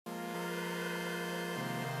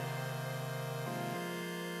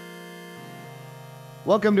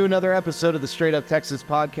Welcome to another episode of the Straight Up Texas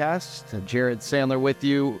podcast. Jared Sandler with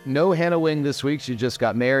you. No Hannah Wing this week. She just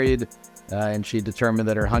got married, and she determined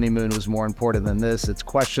that her honeymoon was more important than this. It's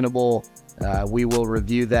questionable. We will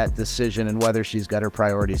review that decision and whether she's got her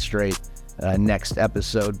priorities straight next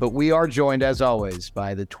episode. But we are joined, as always,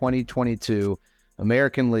 by the 2022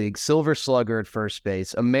 American League Silver Slugger at first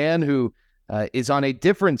base, a man who is on a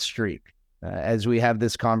different streak as we have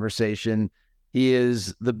this conversation. He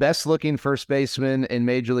is the best-looking first baseman in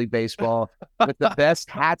Major League Baseball with the best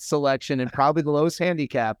hat selection and probably the lowest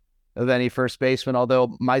handicap of any first baseman,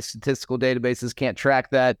 although my statistical databases can't track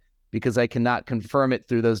that because I cannot confirm it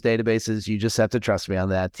through those databases. You just have to trust me on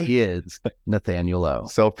that. He is Nathaniel Lowe.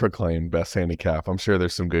 Self-proclaimed best handicap. I'm sure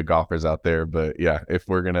there's some good golfers out there, but yeah, if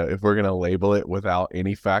we're gonna label it without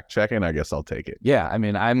any fact checking, I guess I'll take it. Yeah, I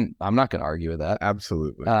mean, I'm not going to argue with that.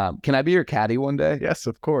 Absolutely. Can I be your caddy one day? Yes,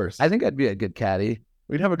 of course. I think I'd be a good caddy.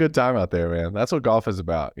 We'd have a good time out there, man. That's what golf is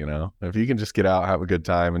about, you know. If you can just get out, have a good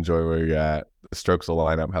time, enjoy where you're at, the strokes will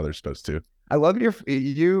line up how they're supposed to. I love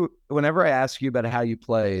you. Whenever I ask you about how you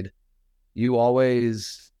played, you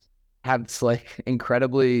always have this like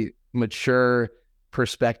incredibly mature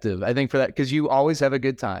perspective. I think for that, because you always have a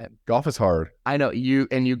good time. Golf is hard. I know you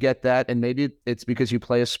get that. And maybe it's because you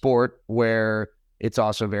play a sport where it's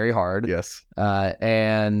also very hard. Yes.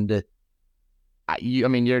 And I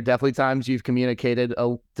mean, there are definitely times you've communicated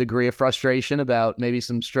a degree of frustration about maybe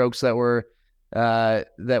some strokes that were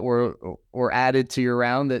added to your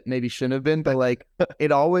round that maybe shouldn't have been, but like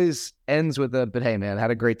it always ends with but hey man,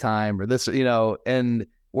 had a great time, or this, you know. And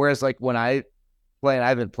whereas like when I play, and I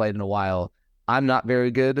haven't played in a while, I'm not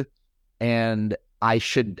very good, and I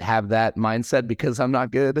should have that mindset because I'm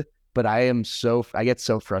not good, but I get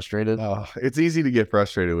so frustrated. Oh, it's easy to get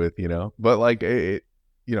frustrated with, you know, but like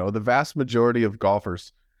you know, the vast majority of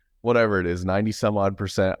golfers, whatever it is, 90 some odd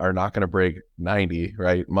percent are not going to break 90,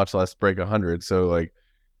 right? Much less break 100. So like,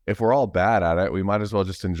 if we're all bad at it, we might as well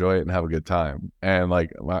just enjoy it and have a good time. And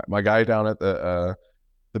like my guy down at the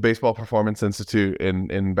Baseball Performance Institute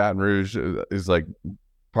in Baton Rouge is like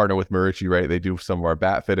partner with Marucci, right? They do some of our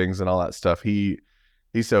bat fittings and all that stuff. He's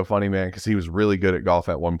so funny, man, because he was really good at golf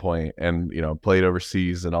at one point and, you know, played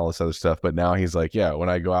overseas and all this other stuff. But now he's like, yeah, when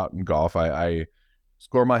I go out and golf, I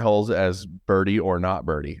score my holes as birdie or not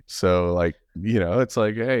birdie. So like, you know, it's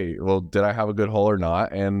like, hey, well, did I have a good hole or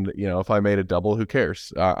not? And, you know, if I made a double, who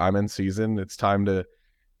cares? I'm in season. It's time to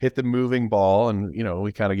hit the moving ball. And, you know,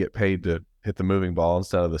 we kind of get paid to hit the moving ball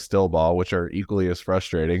instead of the still ball, which are equally as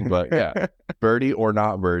frustrating. But yeah, birdie or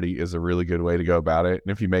not birdie is a really good way to go about it.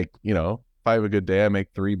 And if you make, you know, if I have a good day, I make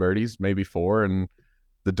 3 birdies, maybe 4, and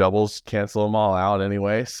the doubles cancel them all out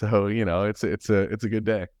anyway. So, you know, it's a good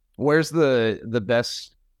day. Where's the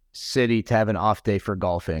best city to have an off day for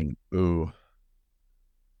golfing? Ooh,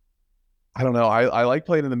 I don't know. I like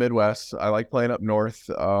playing in the Midwest. I like playing up north.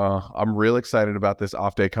 I'm real excited about this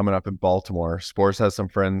off day coming up in Baltimore. Spores has some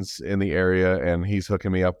friends in the area, and he's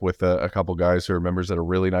hooking me up with a couple guys who are members at a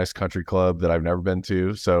really nice country club that I've never been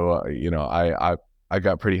to. So, you know, I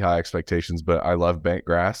got pretty high expectations, but I love bent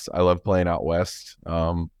grass. I love playing out west.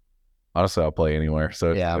 Honestly, I'll play anywhere.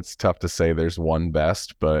 So yeah, it's tough to say there's one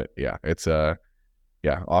best, but yeah,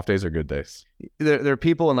 off days are good days. There are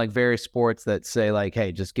people in like various sports that say like,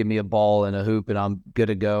 hey, just give me a ball and a hoop and I'm good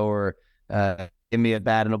to go, or give me a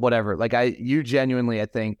bat and whatever. Like you genuinely, I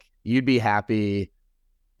think you'd be happy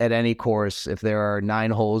at any course if there are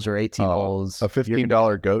 9 holes or 18 holes. A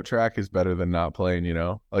 $15 goat track is better than not playing, you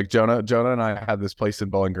know? Like Jonah and I had this place in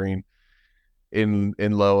Bowling Green in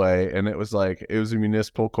low A, and it was a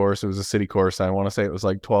municipal course. It was a city course. I want to say it was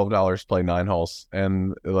like $12 to play 9 holes.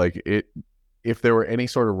 And like if there were any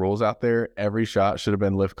sort of rules out there, every shot should have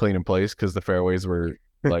been lift, clean, and place, because the fairways were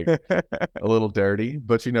like a little dirty.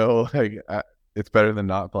 But you know, like it's better than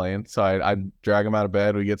not playing. So I'd drag them out of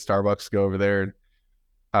bed. We get Starbucks, go over there and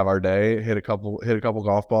have our day, hit a couple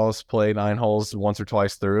golf balls, play 9 holes once or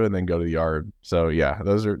twice through, and then go to the yard. So yeah,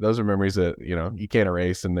 those are memories that, you know, you can't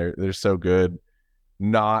erase, and they're so good,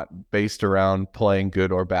 not based around playing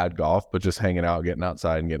good or bad golf, but just hanging out, getting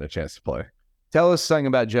outside, and getting a chance to play. Tell us something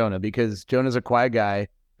about Jonah, because Jonah's a quiet guy.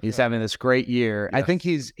 He's having this great year. Yes. I think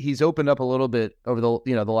he's opened up a little bit over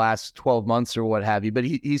the last 12 months or what have you, but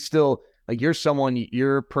he's still like, you're someone,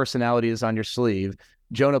 your personality is on your sleeve.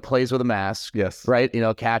 Jonah plays with a mask. Yes. Right. You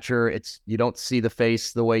know, catcher, you don't see the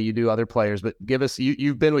face the way you do other players, but give us,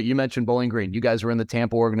 you've been what you mentioned, Bowling Green. You guys were in the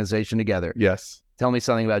Tampa organization together. Yes. Tell me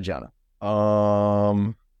something about Jonah.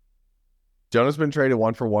 Jonah's been traded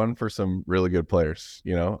 1-for-1 for some really good players.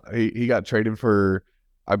 You know, he got traded for,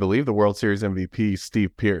 I believe, the World Series MVP,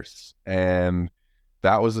 Steve Pearce. And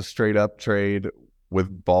that was a straight up trade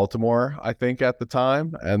with Baltimore, I think at the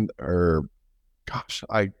time, or gosh,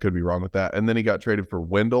 I could be wrong with that. And then he got traded for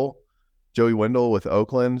Joey Wendell with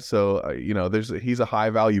Oakland. So he's a high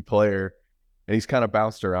value player, and he's kind of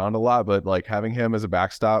bounced around a lot. But like having him as a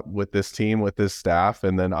backstop with this team, with this staff,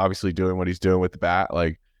 and then obviously doing what he's doing with the bat,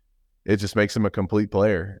 like it just makes him a complete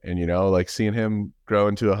player. And like seeing him grow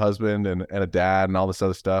into a husband and a dad and all this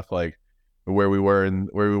other stuff, like where we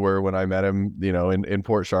were when I met him, in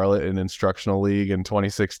Port Charlotte in instructional league in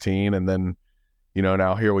 2016, and then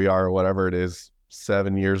now here we are, whatever it is,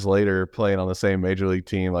 7 years later, playing on the same major league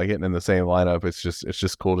team, like hitting in the same lineup. It's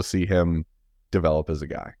just cool to see him develop as a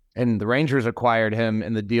guy. And the Rangers acquired him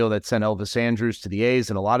in the deal that sent Elvis Andrus to the A's,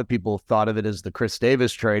 and a lot of people thought of it as the Chris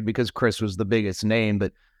Davis trade because Chris was the biggest name,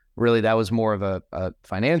 but really that was more of a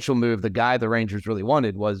financial move. The guy the Rangers really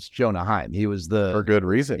wanted was Jonah Heim. He was for good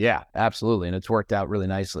reason. Yeah, absolutely, and it's worked out really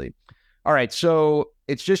nicely. All right, so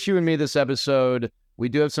it's just you and me this episode. We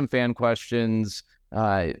do have some fan questions.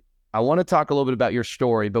 I want to talk a little bit about your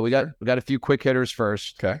story, but we got a few quick hitters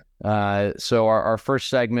first. Okay. So our first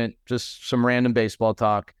segment, just some random baseball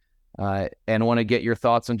talk, and want to get your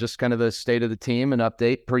thoughts on just kind of the state of the team and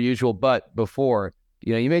update per usual. But before,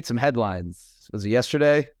 you made some headlines. Was it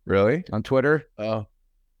yesterday? Really? On Twitter? Oh.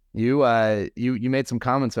 You made some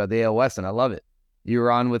comments about the AL West, and I love it. You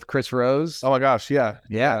were on with Chris Rose. Oh my gosh, yeah.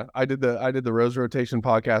 I did the Rose Rotation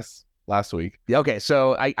podcast last week. Yeah, okay,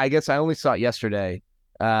 so I guess I only saw it yesterday.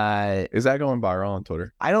 Is that going viral on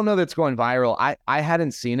Twitter? I don't know that's going viral. I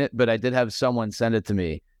hadn't seen it, but I did have someone send it to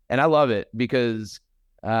me, and I love it because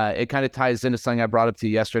it kind of ties into something I brought up to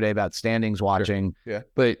you yesterday about standings watching. Sure. Yeah.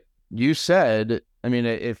 But you said, I mean,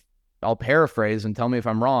 if I'll paraphrase and tell me if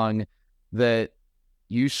I'm wrong, that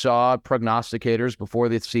you saw prognosticators before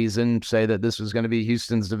the season say that this was going to be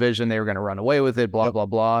Houston's division. They were going to run away with it, blah, Yep. blah,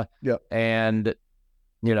 blah. Yep. And,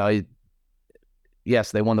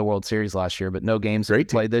 yes, they won the World Series last year, but no games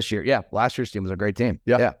played this year. Yeah, last year's team was a great team.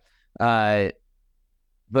 Yeah.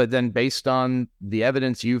 But then based on the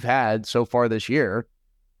evidence you've had so far this year,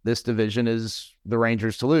 this division is the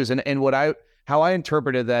Rangers to lose. And how I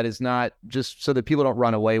interpreted that is not just so that people don't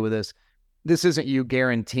run away with this. This isn't you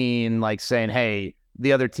guaranteeing, like saying, hey,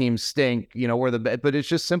 the other teams stink, we're the best. But it's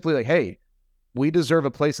just simply like, hey, we deserve a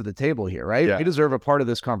place at the table here, right? Yeah. We deserve a part of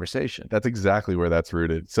this conversation. That's exactly where that's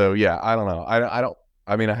rooted. So yeah, I don't know.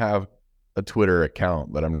 I have a Twitter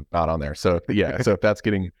account, but I'm not on there. So yeah, so if that's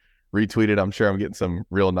getting retweeted, I'm sure I'm getting some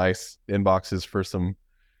real nice inboxes for some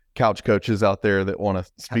couch coaches out there that want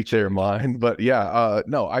to speak their mind. But yeah,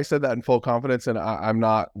 no, I said that in full confidence, and I'm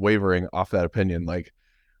not wavering off that opinion. Like,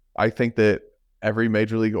 I think that every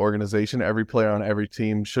major league organization, every player on every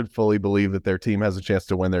team should fully believe that their team has a chance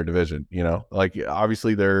to win their division. Like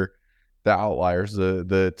obviously they're the outliers,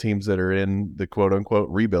 the teams that are in the quote unquote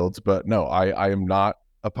rebuilds. But no, I am not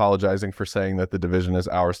apologizing for saying that the division is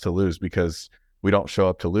ours to lose, because we don't show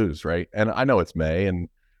up to lose, right? And I know it's May and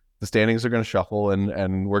the standings are going to shuffle,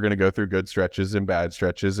 and we're going to go through good stretches and bad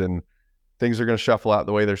stretches, and things are going to shuffle out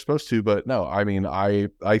the way they're supposed to. But no, I mean, I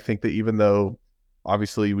think that even though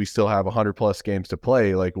obviously we still have 100 plus games to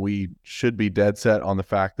play, like we should be dead set on the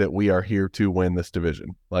fact that we are here to win this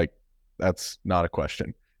division. Like that's not a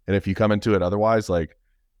question. And if you come into it otherwise, like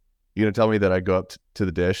you're going to tell me that I go up to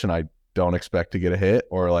the dish and I don't expect to get a hit,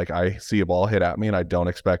 or like I see a ball hit at me and I don't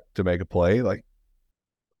expect to make a play. Like,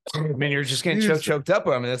 I mean, you're just getting choked up.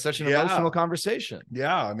 I mean, that's such an emotional conversation.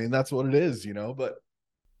 Yeah, I mean, that's what it is, but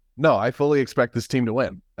no, I fully expect this team to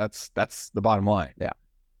win. That's the bottom line. Yeah.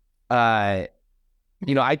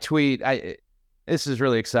 I tweet, this is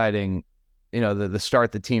really exciting, the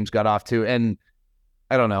start the teams got off to. And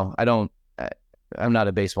I don't know, I'm not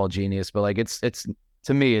a baseball genius, but like it's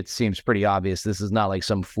to me, it seems pretty obvious. This is not like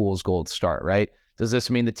some fool's gold start, right? Does this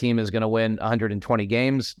mean the team is going to win 120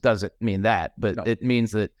 games? Doesn't mean that, but no. It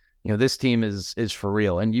means that, this team is for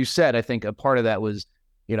real. And you said, I think a part of that was,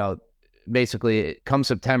 basically come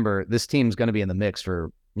September, this team's going to be in the mix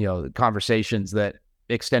for, conversations that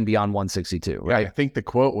extend beyond 162, right? Yeah, I think the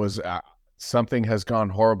quote was, something has gone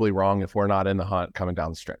horribly wrong if we're not in the hunt coming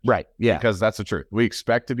down the stretch. Right. Yeah. Because that's the truth. We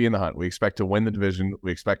expect to be in the hunt. We expect to win the division.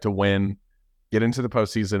 We expect to win, get into the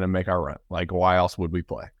postseason and make our run. Like, why else would we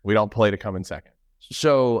play? We don't play to come in second.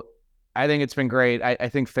 So I think it's been great. I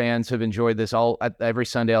think fans have enjoyed this. Every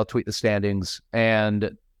Sunday I'll tweet the standings,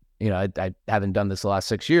 and I haven't done this the last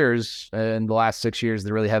 6 years. And the last 6 years,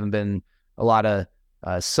 there really haven't been a lot of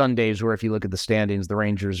Sundays where if you look at the standings, the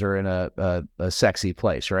Rangers are in a sexy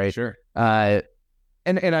place, right? Sure. And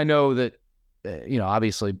I know that,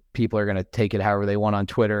 obviously people are going to take it however they want on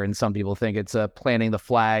Twitter. And some people think it's planting the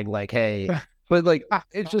flag like, hey, But like,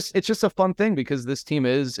 it's just a fun thing because this team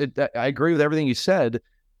I agree with everything you said.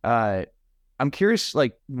 I'm curious,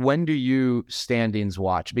 like, when do you standings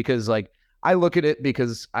watch? Because like, I look at it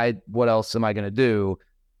because what else am I going to do?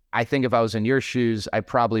 I think if I was in your shoes, I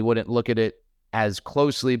probably wouldn't look at it as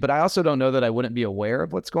closely, but I also don't know that I wouldn't be aware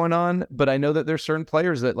of what's going on. But I know that there's certain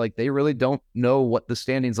players that like, they really don't know what the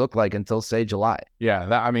standings look like until say July. Yeah,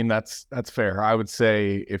 that's fair. I would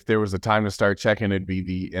say if there was a time to start checking, it'd be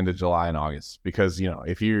the end of July and August, because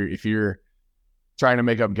if you're trying to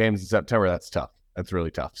make up games in September, that's tough. That's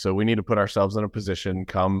really tough. So we need to put ourselves in a position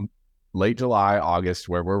come late July, August,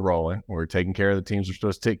 where we're rolling. We're taking care of the teams we're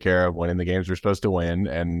supposed to take care of, winning the games we're supposed to win,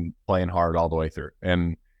 and playing hard all the way through.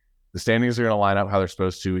 And the standings are going to line up how they're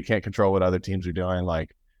supposed to. We can't control what other teams are doing.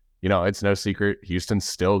 Like, it's no secret. Houston's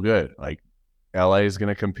still good. Like, LA is going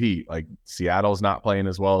to compete. Like, Seattle's not playing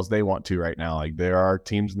as well as they want to right now. Like, there are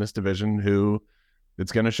teams in this division who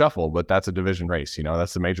it's going to shuffle, but that's a division race.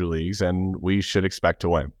 That's the major leagues, and we should expect to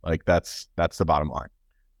win. Like, that's the bottom line.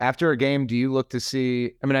 After a game, do you look to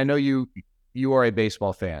see? I mean, I know you are a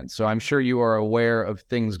baseball fan, so I'm sure you are aware of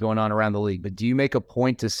things going on around the league. But do you make a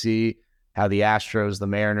point to see how the Astros, the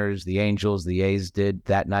Mariners, the Angels, the A's did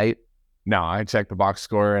that night? No, I check the box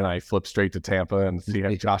score and I flip straight to Tampa and see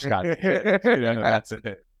how Josh got it. That's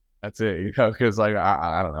it. That's it. Because like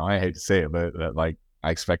I don't know, I hate to say it, but like I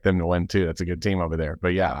expect them to win too. That's a good team over there.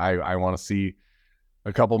 But yeah, I want to see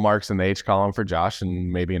a couple marks in the H column for Josh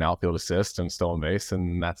and maybe an outfield assist and stolen base,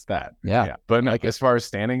 and that's that. Yeah. But like as far as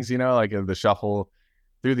standings, like the shuffle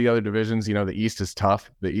through the other divisions, the East is tough.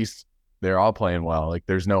 The East, they're all playing well. Like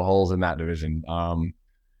there's no holes in that division.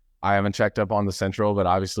 I haven't checked up on the Central, but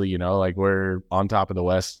obviously, like we're on top of the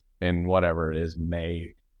West in whatever it is,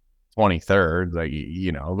 May 23rd,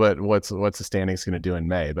 like, but what's the standings going to do in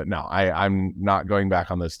May? But no, I'm not going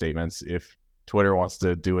back on those statements. If Twitter wants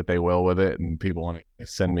to do what they will with it and people want to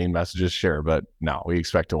send me messages, sure. But no, we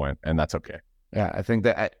expect to win, and that's okay. Yeah, I think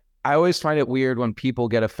that I always find it weird when people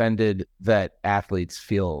get offended that athletes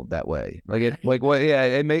feel that way.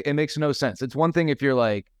 It makes no sense. It's one thing if you're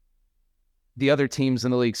like, the other teams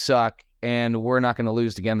in the league suck and we're not going to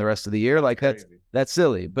lose again the rest of the year. Like that's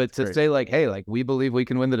silly. But to say like, hey, like we believe we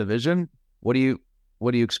can win the division. What do you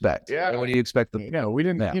expect? Yeah. What do you expect? We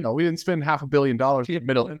didn't spend $500 million in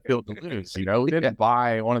middle infield to lose. We didn't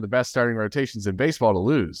buy one of the best starting rotations in baseball to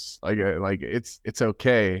lose. Like it's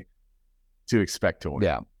okay to expect to win.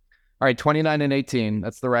 Yeah. All right, 29-18.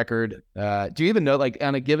 That's the record. Do you even know, like,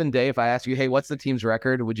 on a given day, if I asked you, hey, what's the team's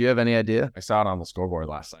record? Would you have any idea? I saw it on the scoreboard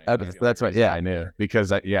last night. Okay, that's right. Yeah, I knew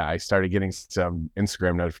because I started getting some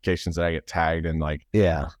Instagram notifications that I get tagged and like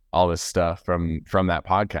all this stuff from that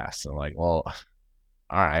podcast. And like, well,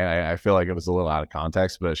 all right, I feel like it was a little out of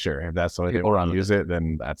context, but sure, if that's the way people use it,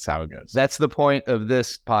 then that's how it goes. That's the point of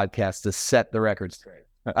this podcast, to set the record straight.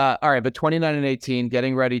 All right, but 29-18,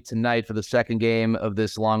 getting ready tonight for the second game of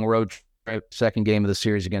this long road trip, second game of the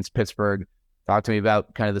series against Pittsburgh. Talk to me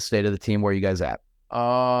about kind of the state of the team. Where are you guys at?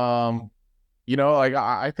 I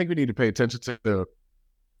think we need to pay attention to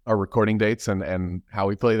our recording dates and how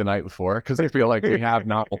we play the night before, because I feel like we have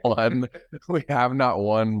not won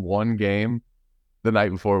one game the night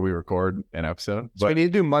before we record an episode. So we need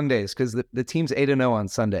to do Mondays because the team's 8-0 on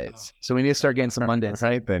Sundays. So we need to start getting some Mondays.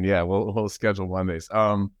 Right then, yeah, we'll schedule Mondays.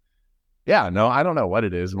 I don't know what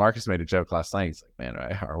it is. Marcus made a joke last night. He's like, man,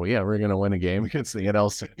 are we ever going to win a game against the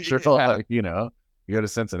NL Central? Like, you go to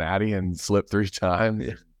Cincinnati and slip 3 times.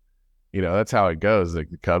 That's how it goes.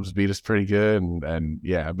 Like the Cubs beat us pretty good. And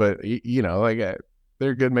yeah, but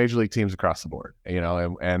they're good major league teams across the board,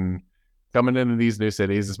 and coming into these new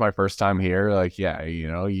cities, it's my first time here. Like, yeah,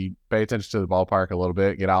 you pay attention to the ballpark a little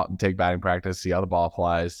bit, get out and take batting practice, see how the ball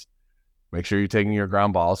flies. Make sure you're taking your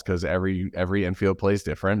ground balls because every infield plays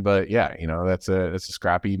different. But yeah, that's a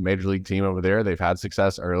scrappy major league team over there. They've had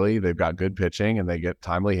success early. They've got good pitching and they get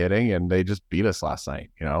timely hitting, and they just beat us last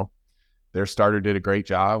night. Their starter did a great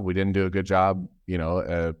job. We didn't do a good job,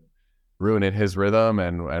 ruining his rhythm,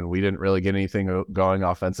 and we didn't really get anything going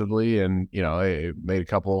offensively. And it made a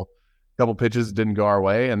couple pitches didn't go our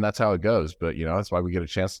way, and that's how it goes. But that's why we get a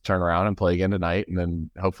chance to turn around and play again tonight, and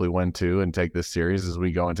then hopefully win 2 and take this series as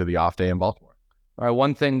we go into the off day in Baltimore. All right,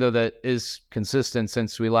 one thing though that is consistent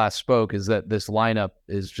since we last spoke is that this lineup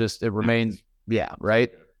is it remains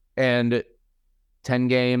right. And 10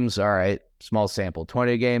 games, all right, small sample.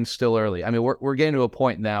 20 games, still early. I mean, we're getting to a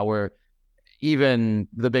point now where even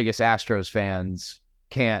the biggest Astros fans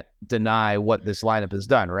can't deny what this lineup has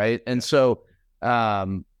done, right? And so I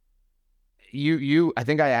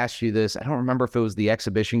think I asked you this. I don't remember if it was the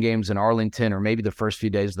exhibition games in Arlington or maybe the first few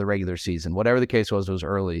days of the regular season. Whatever the case was, it was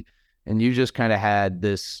early. And you just kind of had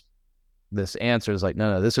this this answer is like,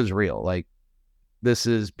 no, this is real. Like, this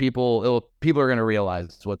is people are going to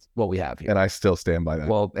realize what we have here. And I still stand by that.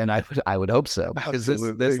 Well, and I would hope so, because this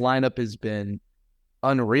Absolutely. lineup has been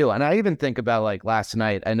unreal. And I even think about, like, last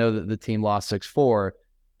night, I know that the team lost 6-4,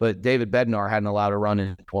 but David Bednar hadn't allowed a run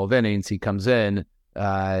in 12 innings. He comes in,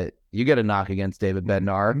 you get a knock against David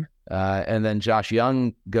Bednar, and then Josh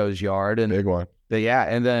Young goes yard, and Big one.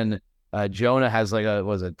 and then Jonah has like a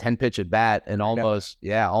 10-pitch at bat and almost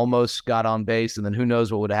got on base, and then who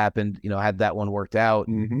knows what would have happened, had that one worked out.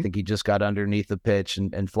 I think he just got underneath the pitch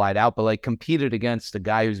and flied out, but like competed against a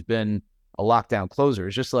guy who's been a lockdown closer.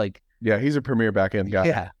 It's just like, yeah, he's a premier back end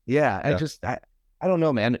guy. Yeah. I don't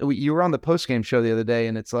know, man. You were on the post game show the other day,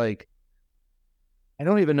 and it's like, I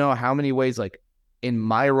don't even know how many ways, like, in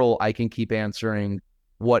my role, I can keep answering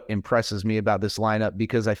what impresses me about this lineup,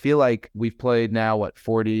 because I feel like we've played now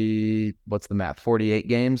 48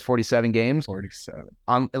 games, 47 games. 47.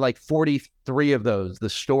 On like 43 of those,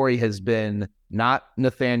 the story has been not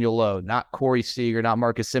Nathaniel Lowe, not Corey Seager, not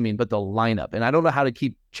Marcus Semien, but the lineup. And I don't know how to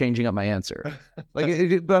keep changing up my answer.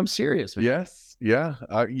 Like, but I'm serious, man. Yes. Yeah.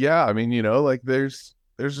 Yeah. I mean, like there's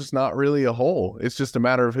just not really a hole. It's just a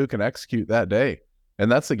matter of who can execute that day.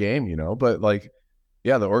 And that's the game, but like,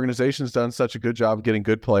 yeah, the organization's done such a good job of getting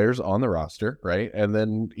good players on the roster, right? And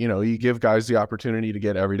then, you give guys the opportunity to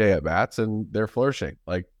get everyday at bats, and they're flourishing.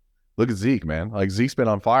 Like, look at Zeke, man. Like, Zeke's been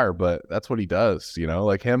on fire, but that's what he does,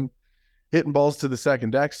 like him hitting balls to the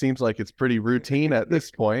second deck seems like it's pretty routine at this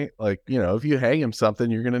point. Like, if you hang him something,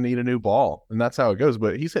 you're going to need a new ball, and that's how it goes.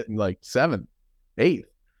 But he's hitting like 7th, 8th.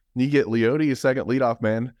 And you get Leote, a second leadoff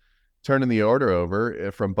man, turning the order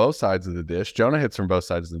over from both sides of the dish. Jonah hits from both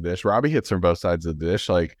sides of the dish. Robbie hits from both sides of the dish.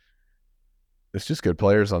 Like, it's just good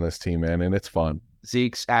players on this team, man, and it's fun.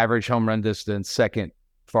 Zeke's average home run distance, second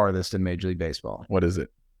farthest in Major League Baseball. What is it?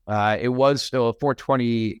 It was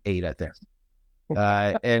 428, I think.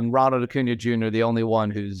 And Ronald Acuna Jr., the only one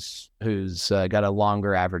who's got a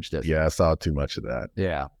longer average distance. Yeah, I saw too much of that.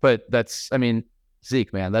 Yeah, but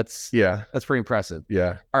Zeke, man, that's pretty impressive.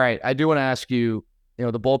 Yeah. All right, I do want to ask you,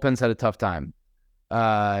 the bullpen's had a tough time.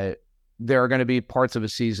 There are going to be parts of a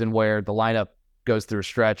season where the lineup goes through a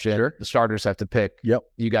stretch and the starters have to pick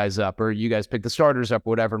you guys up, or you guys pick the starters up, or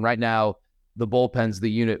whatever. And right now, the bullpen's the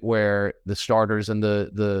unit where the starters and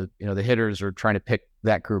the hitters are trying to pick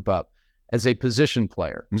that group up. As a position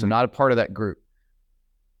player, so not a part of that group,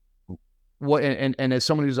 what and as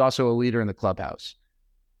someone who's also a leader in the clubhouse,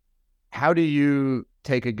 how do you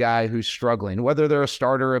take a guy who's struggling, whether they're a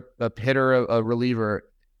starter, a hitter, a reliever?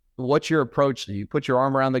 What's your approach? Do you put your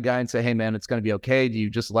arm around the guy and say, hey, man, it's going to be okay? Do you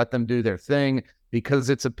just let them do their thing because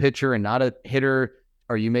it's a pitcher and not a hitter?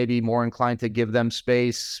 Are you maybe more inclined to give them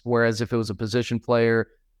space? Whereas if it was a position player,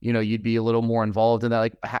 you'd be a little more involved in that.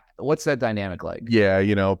 Like, what's that dynamic like?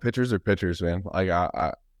 Yeah, pitchers are pitchers, man. Like,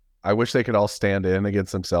 I wish they could all stand in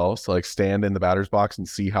against themselves, like stand in the batter's box and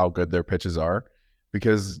see how good their pitches are.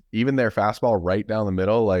 Because even their fastball right down the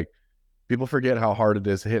middle, like, people forget how hard it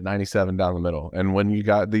is to hit 97 down the middle. And when you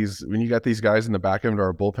got these guys in the back end of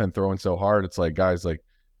our bullpen throwing so hard, it's like, guys, like,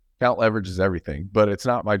 count leverage is everything. But it's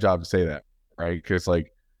not my job to say that, right? Because,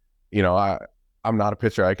 like, I'm not a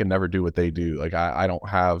pitcher. I can never do what they do. Like, I don't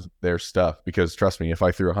have their stuff, because trust me, if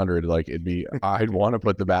I threw 100, like, I'd want to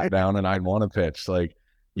put the bat down and I'd want to pitch. Like,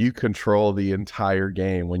 you control the entire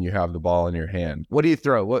game when you have the ball in your hand. What do you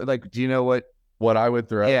throw? Do you know what I would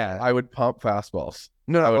throw? Yeah. I would pump fastballs.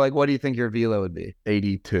 No, what do you think your velo would be?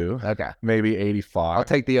 82. Okay. Maybe 85. I'll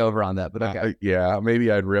take the over on that, but okay. Yeah,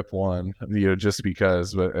 maybe I'd rip one, just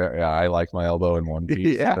because, but I like my elbow in one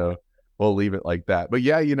piece. Yeah. So we'll leave it like that. But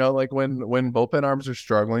yeah, like when bullpen arms are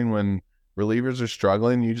struggling, when relievers are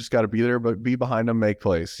struggling, you just got to be there, but be behind them, make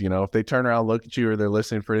plays. If they turn around, look at you, or they're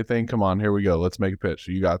listening for anything, come on, here we go. Let's make a pitch.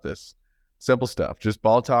 You got this. Simple stuff. Just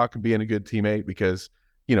ball talk and being a good teammate, because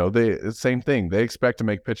same thing. They expect to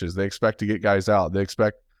make pitches. They expect to get guys out. They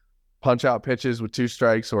expect punch out pitches with 2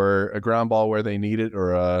 strikes, or a ground ball where they need it,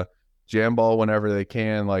 or a jam ball whenever they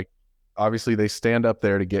can. Like, obviously they stand up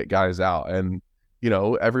there to get guys out, and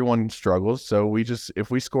everyone struggles. So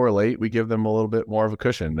if we score late, we give them a little bit more of a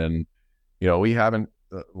cushion. And we haven't.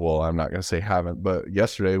 Well, I'm not going to say haven't, but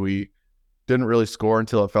yesterday we didn't really score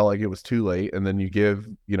until it felt like it was too late, and then you give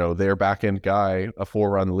their back end guy a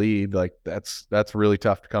 4-run lead. Like, that's really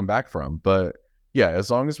tough to come back from. But yeah,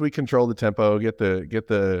 as long as we control the tempo, get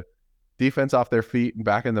the defense off their feet and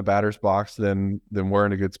back in the batter's box, then we're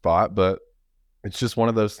in a good spot. But it's just one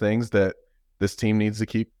of those things that this team needs to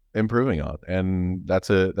keep improving on, and that's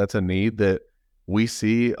a need that we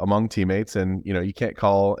see among teammates. And you can't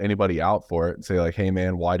call anybody out for it and say, like, hey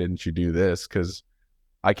man, why didn't you do this? Because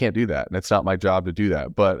I can't do that, and it's not my job to do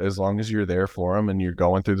that. But as long as you're there for them and you're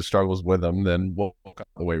going through the struggles with them, then we'll go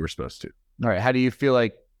the way we're supposed to. All right. How do you feel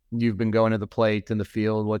like you've been going to the plate in the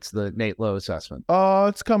field? What's the Nate Lowe assessment?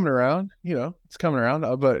 It's coming around. It's coming around.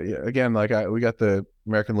 But again, we got the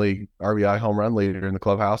American League RBI home run leader in the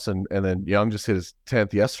clubhouse, and then Young just hit his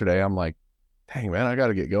 10th yesterday. I'm like, dang man, I got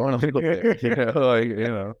to get going a little bit.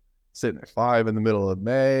 Sitting at 5 in the middle of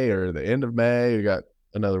May or the end of May. We got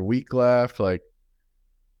another week left.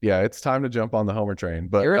 Yeah, it's time to jump on the homer train.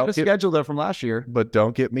 But you're in the schedule though from last year. But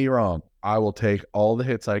don't get me wrong. I will take all the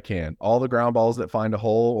hits I can, all the ground balls that find a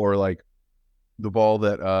hole, or like the ball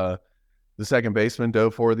that the second baseman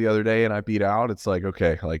dove for the other day and I beat out. It's like,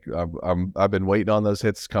 okay, like I've been waiting on those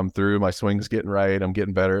hits to come through. My swing's getting right. I'm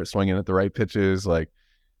getting better at swinging at the right pitches. Like,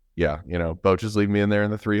 yeah, Boch is leaving me in there in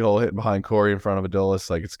the 3-hole, hitting behind Corey in front of Adolis.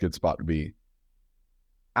 Like, it's a good spot to be.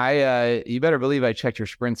 You better believe I checked your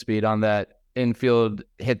sprint speed on that infield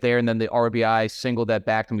hit there, and then the RBI singled that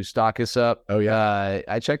back to Moustakas up. Oh yeah,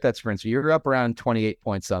 I checked that sprint. So you're up around 28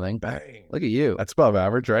 points something. Bang! Look at you. That's above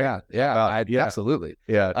average, right? Yeah, absolutely.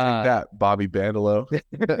 Yeah, take that, Bobby Bandolo.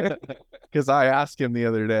 Because I asked him the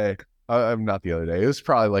other day. Not the other day. It was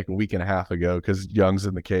probably like a week and a half ago. Because Young's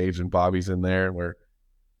in the cage and Bobby's in there, and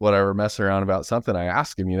we're messing around about something. I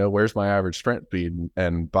asked him, where's my average sprint speed?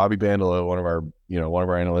 And Bobby Bandolo, one of our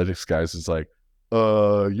analytics guys, is like,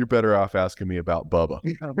 you're better off asking me about Bubba.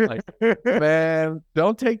 I'm like, man,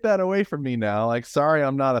 don't take that away from me now. Like, sorry,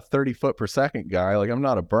 I'm not a 30 foot per second guy. Like, I'm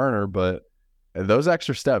not a burner, but those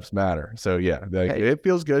extra steps matter. So yeah, it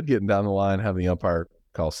feels good getting down the line, having the umpire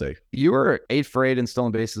call safe. You were 8 for 8 in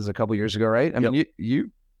stolen bases a couple years ago, right? I mean,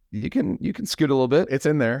 you can scoot a little bit. It's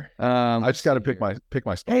in there. I just got to pick my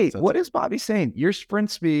spots. Hey, what is Bobby saying? Your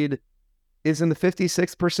sprint speed is in the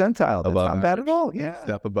 56th percentile. That's not bad at all. Yeah.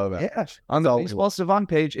 Step above average. Yeah. On the Baseball Savant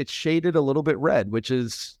page, it's shaded a little bit red,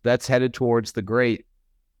 that's headed towards the great.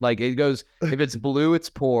 Like, it goes, if it's blue, it's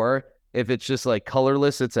poor. If it's just like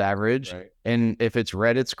colorless, it's average. Right. And if it's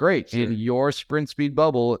red, it's great. Sure. And your sprint speed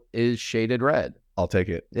bubble is shaded red. I'll take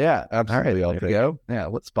it. Yeah. Absolutely. All right, I'll take it. Yeah.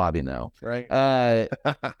 What's Bobby know? Right. All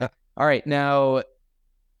right. Now,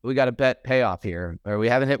 we got a bet payoff here, or we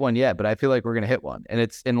haven't hit one yet, but I feel like we're going to hit one, and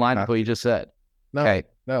it's in line with what you just said. No, okay.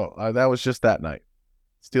 No, that was just that night.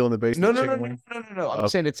 Stealing the base. No. I'm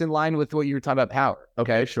saying it's in line with what you were talking about power.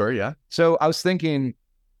 Okay, sure, yeah. So I was thinking,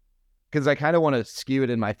 because I kind of want to skew it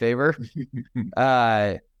in my favor.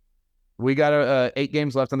 We got 8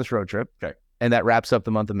 games left on this road trip. Okay. And that wraps up the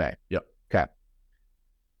month of May. Yep. Okay.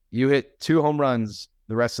 You hit 2 home runs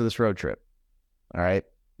the rest of this road trip. All right.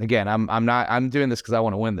 Again, I'm doing this because I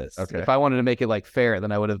want to win this. Okay. If I wanted to make it like fair,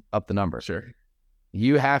 then I would have upped the number. Sure.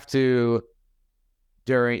 You have to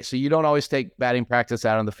so you don't always take batting practice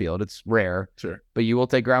out on the field. It's rare. Sure. But you will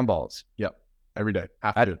take ground balls. Yep. Every day.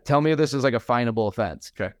 Tell me if this is like a finable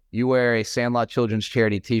offense. Okay. You wear a Sandlot Children's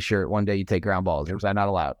Charity t-shirt one day, you take ground balls. Or is that not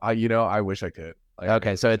allowed? I wish I could.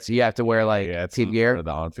 Okay. So you have to wear like team gear.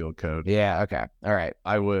 The on-field code. Yeah. Okay. All right.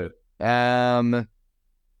 I would.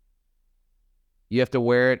 You have to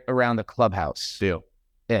wear it around the clubhouse. Deal.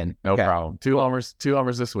 No problem. 2 homers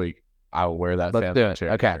this week. I will wear that. Let's do it.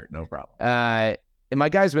 Okay. Shirt. No problem. And my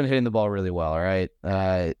guy's been hitting the ball really well. All right.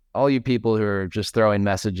 All you people who are just throwing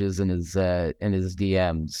messages in his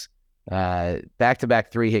DMs,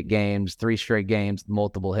 back-to-back 3-hit games, 3 straight games,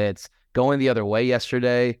 multiple hits, going the other way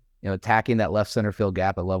yesterday, attacking that left center field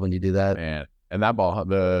gap. I love when you do that. Man. And that ball,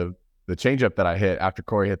 the changeup that I hit after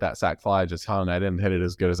Corey hit that sac fly just hung. I didn't hit it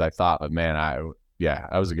as good as I thought, but man,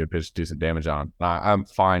 that was a good pitch to do some damage on. I'm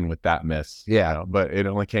fine with that miss. Yeah. But it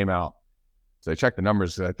only came out. So I checked the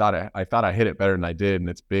numbers. I thought I hit it better than I did, and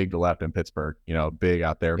it's big to left in Pittsburgh. Big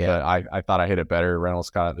out there. Yeah. But I thought I hit it better.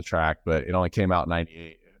 Reynolds caught it at the track, but it only came out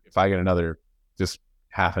 98. If I get another just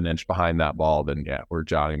half an inch behind that ball, then yeah, we're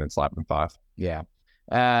jogging and slapping 5. Yeah.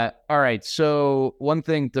 All right. So one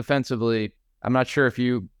thing defensively, I'm not sure if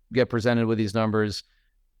you get presented with these numbers.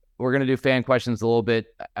 We're going to do fan questions a little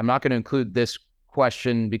bit. I'm not going to include this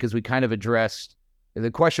question because we kind of addressed. The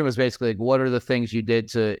question was basically like, what are the things you did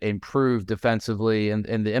to improve defensively? And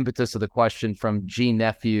the impetus of the question from G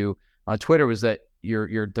Nephew on Twitter was that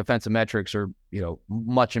your defensive metrics are,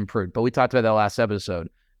 much improved. But we talked about that last episode.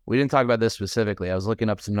 We didn't talk about this specifically. I was looking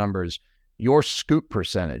up some numbers. Your scoop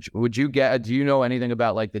percentage, do you know anything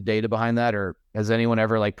about like the data behind that? Or has anyone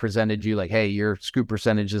ever like presented you like, hey, your scoop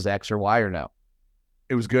percentage is X or Y or no?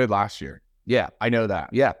 It was good last year. Yeah. I know that.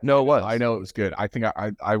 Yeah. No, it was. I know it was good. I think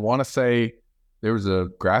I want to say There was a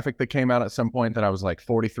graphic that came out at some point that I was like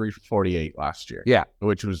 43 for 48 last year. Yeah.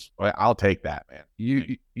 Which was, I'll take that,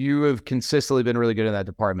 man. You have consistently been really good in that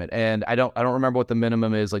department. And I don't remember what the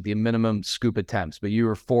minimum is, like the minimum scoop attempts, but you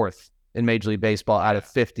were 4th in Major League Baseball out of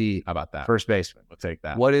 50. How about that? First baseman. We'll take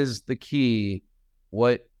that. What is the key?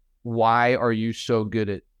 Why are you so good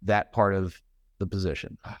at that part of the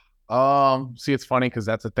position? See, it's funny because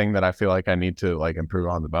that's a thing that I feel like I need to like improve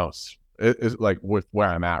on the most. It's like with where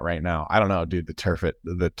I'm at right now. I don't know, dude. The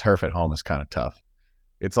turf at home is kind of tough.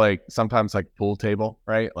 It's like sometimes like pool table,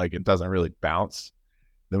 right? Like it doesn't really bounce.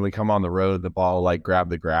 Then we come on the road, the ball like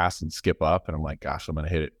grab the grass and skip up, and I'm like, gosh, I'm gonna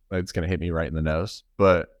hit it. It's gonna hit me right in the nose.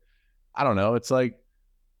 But I don't know. It's like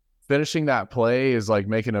finishing that play is like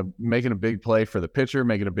making a big play for the pitcher,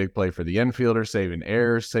 making a big play for the infielder, saving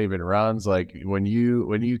errors, saving runs. Like when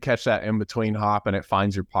you catch that in between hop and it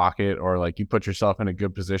finds your pocket, or like you put yourself in a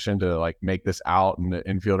good position to like make this out, and the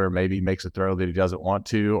infielder maybe makes a throw that he doesn't want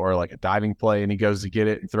to, or like a diving play and he goes to get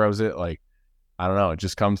it and throws it. Like, I don't know, it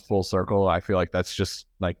just comes full circle. I feel like that's just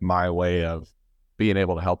like my way of being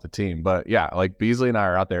able to help the team. But yeah, like Beasley and I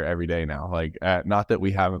are out there every day now. Like not that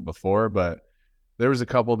we haven't before, but there was a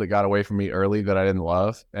couple that got away from me early that I didn't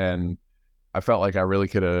love, and I felt like I really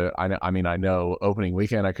could have. I know opening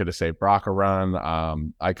weekend I could have saved Brock a run.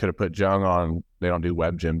 I could have put Jung on. They don't do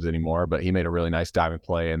web gyms anymore, but he made a really nice diving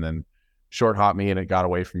play and then short hop me, and it got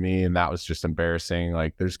away from me, and that was just embarrassing.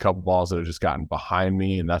 Like there's a couple balls that have just gotten behind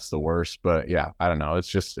me, and that's the worst. But yeah, I don't know. It's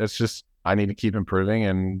just I need to keep improving,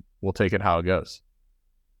 and we'll take it how it goes.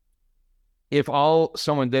 If all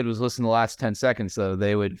someone did was listen to the last 10 seconds, though,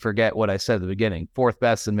 they would forget what I said at the beginning. 4th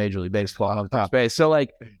best in Major League Baseball on first base. So,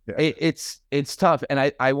 like, yeah. It's tough.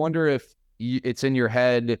 And I wonder if it's in your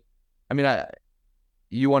head. I mean,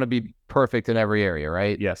 you want to be perfect in every area,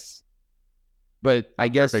 right? Yes. But I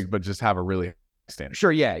guess... Perfect, but just have a really standard.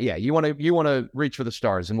 Sure, yeah. You want to reach for the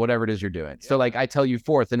stars and whatever it is you're doing. Yeah. So, like, I tell you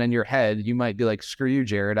 4th, and in your head, you might be like, screw you,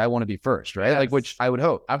 Jared. I want to be first, right? Yes. Like, which I would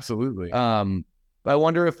hope. Absolutely. But I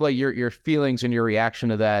wonder if like your feelings and your reaction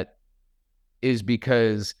to that is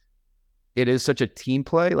because it is such a team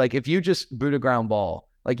play. Like if you just boot a ground ball,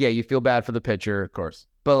 like, yeah, you feel bad for the pitcher, of course.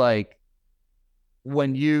 But like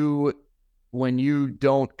when you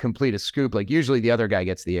don't complete a scoop, like usually the other guy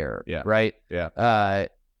gets the error. Yeah. Right. Yeah.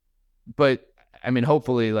 But I mean,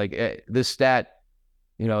 hopefully like this stat,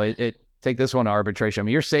 it take this one to arbitration. I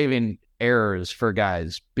mean, you're saving errors for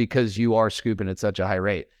guys because you are scooping at such a high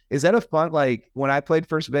rate. Is that a fun, like when I played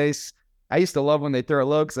first base, I used to love when they throw it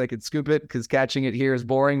low because I could scoop it because catching it here is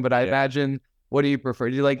boring. But I imagine, what do you prefer?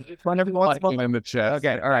 Do you like fun every once in a while? In the chest.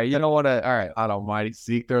 Okay, all right. You don't want to, all right. God almighty,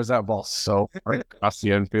 Zeke throws that ball so hard across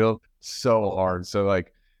the infield, so hard. So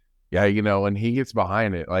like, yeah, when he gets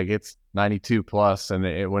behind it, like it's 92 plus, and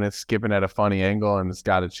when it's skipping at a funny angle and it's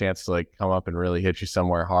got a chance to like come up and really hit you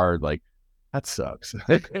somewhere hard, like, that sucks.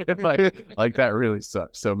 like that really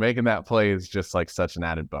sucks. So making that play is just like such an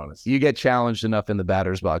added bonus. You get challenged enough in the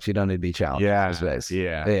batter's box. You don't need to be challenged.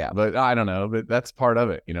 Yeah. But I don't know. But that's part of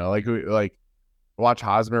it. Like watch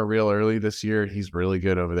Hosmer real early this year. He's really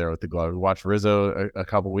good over there with the glove. We watched Rizzo a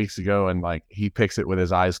couple weeks ago, and like he picks it with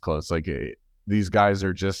his eyes closed. Like these guys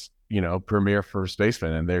are just premier first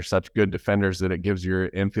basemen, and they're such good defenders that it gives your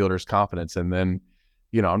infielders confidence. And then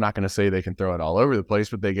I'm not going to say they can throw it all over the place,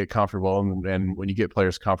 but they get comfortable. And when you get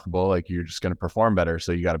players comfortable, like you're just going to perform better.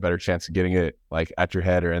 So you got a better chance of getting it like at your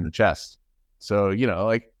head or in the chest. So,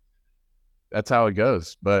 like that's how it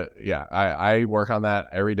goes. But yeah, I work on that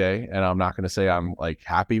every day, and I'm not going to say I'm like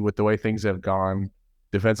happy with the way things have gone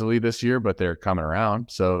defensively this year, but they're coming around.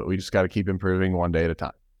 So we just got to keep improving one day at a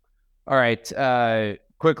time. All right.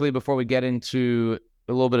 Quickly, before we get into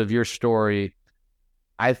a little bit of your story,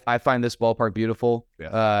 I find this ballpark beautiful.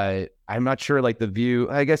 Yeah. I'm not sure, like the view,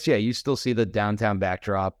 I guess, yeah, you still see the downtown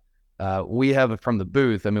backdrop. We have it from the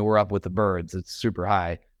booth. I mean, we're up with the birds. It's super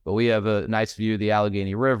high, but we have a nice view of the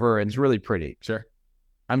Allegheny River, and it's really pretty. Sure.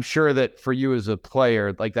 I'm sure that for you as a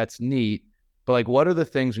player, like that's neat, but like, what are the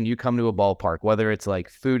things when you come to a ballpark, whether it's like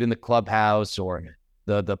food in the clubhouse or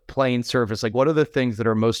the playing surface, like what are the things that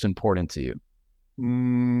are most important to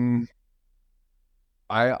you?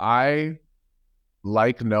 I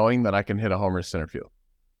like knowing that I can hit a homer center field.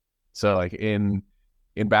 So like in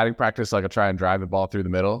batting practice, like I try and drive the ball through the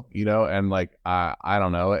middle, and like, I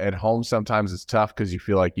don't know, at home, sometimes it's tough because you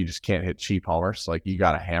feel like you just can't hit cheap homers. Like you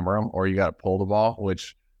got to hammer them or you got to pull the ball,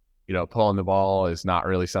 which, pulling the ball is not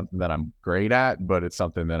really something that I'm great at, but it's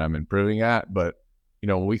something that I'm improving at. But,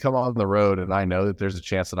 when we come on the road and I know that there's a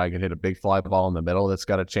chance that I can hit a big fly ball in the middle that's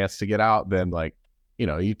got a chance to get out, then like,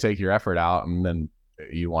 you take your effort out and then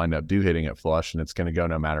you wind up hitting it flush, and it's going to go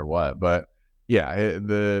no matter what. But, Yeah,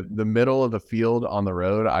 the middle of the field on the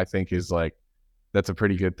road, I think is like, that's a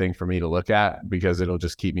pretty good thing for me to look at because it'll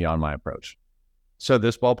just keep me on my approach. So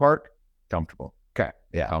this ballpark? Comfortable. Okay.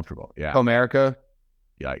 Yeah. Comfortable. Yeah. Comerica?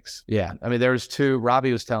 Yikes. Yeah. I mean, there's two.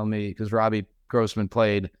 Robbie was telling me, because Robbie Grossman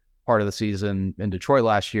played part of the season in Detroit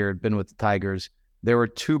last year, had been with the Tigers. There were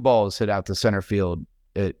 2 balls hit out to center field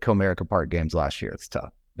at Comerica Park games last year. It's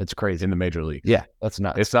tough. It's crazy. In the major league. Yeah, that's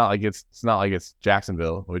nuts. It's not like it's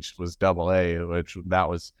Jacksonville, which was Double-A, which that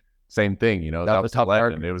was same thing, you know. That was a tough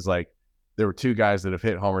legend. It was like there were 2 guys that have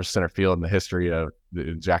hit homers center field in the history of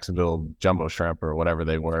the Jacksonville Jumbo Shrimp or whatever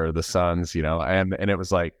they were, the Suns, you know, and it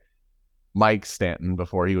was like Mike Stanton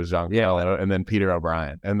before he was Giancarlo, and then Peter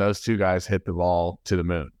O'Brien, and those 2 guys hit the ball to the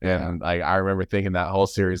moon. And like I remember thinking that whole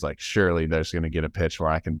series, like surely there's going to get a pitch where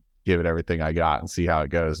I can give it everything I got and see how it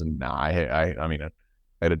goes. And now I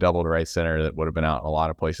had a double to right center that would have been out in a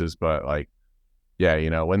lot of places, but like, yeah, you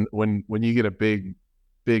know, when you get a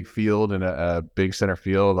big field and a big center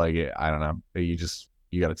field, like I don't know, you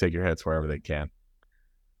got to take your hits wherever they can.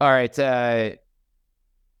 All right,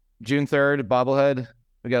 June 3rd, bobblehead.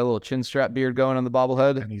 We got a little chin strap beard going on the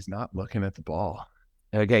bobblehead, and he's not looking at the ball.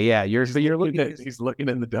 Okay, yeah, he's looking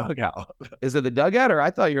in the dugout. Is it the dugout, or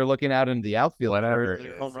I thought you were looking out into the outfield? Whatever.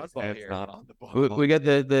 It's not on the ball. We got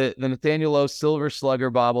the Nathaniel Lowe Silver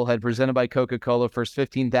Slugger bobblehead presented by Coca-Cola. First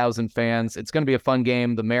 15,000 fans. It's going to be a fun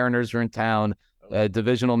game. The Mariners are in town.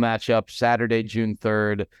 Divisional matchup Saturday, June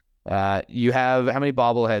 3rd. You have how many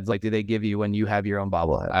bobbleheads? Like, do they give you when you have your own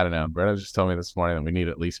bobblehead? I don't know. Brenna just told me this morning that we need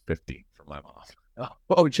at least 50 for my mom.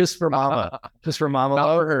 Oh, just for Mama. Just for Mama.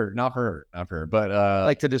 Not for her. But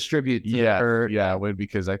like to distribute. Yeah, it would,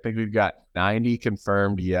 because I think we've got 90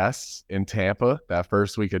 confirmed yes in Tampa that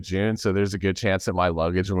first week of June. So there's a good chance that my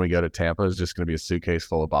luggage when we go to Tampa is just going to be a suitcase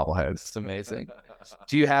full of bobbleheads. It's amazing.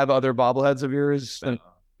 Do you have other bobbleheads of yours?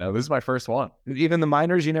 No, this is my first one. Even the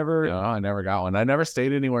minors, you never? No, I never got one. I never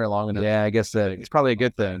stayed anywhere long enough. Yeah, I guess that it's probably a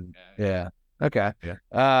good thing. Yeah. Okay.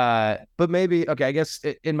 Yeah. But maybe, okay, I guess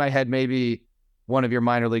in my head, maybe one of your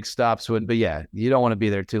minor league stops would, but yeah, you don't want to be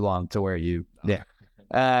there too long to where you, yeah.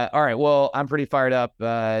 All right. Well, I'm pretty fired up.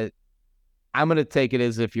 I'm going to take it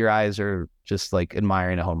as if your eyes are just like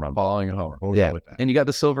admiring a home run, following a homer. Yeah. And you got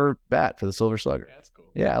the silver bat for the Silver Slugger. Yeah, that's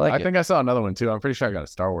cool. Yeah. I think I saw another one too. I'm pretty sure I got a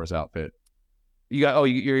Star Wars outfit. You got,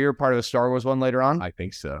 you're part of a Star Wars one later on? I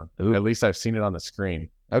think so. Ooh. At least I've seen it on the screen.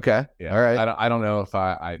 Okay. Yeah. All right. I don't know if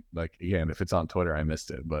I like, again, if it's on Twitter, I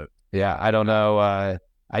missed it, but yeah, I don't know.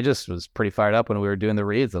 I just was pretty fired up when we were doing the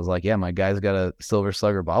reads. I was like, yeah, my guy's got a Silver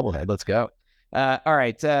Slugger bobblehead. Let's go. All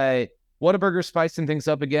right. Whataburger spicing things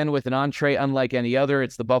up again with an entree unlike any other.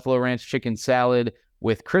 It's the Buffalo Ranch chicken salad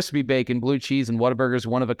with crispy bacon, blue cheese, and Whataburger's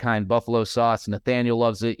one-of-a-kind buffalo sauce. Nathaniel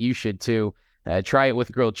loves it. You should too. Try it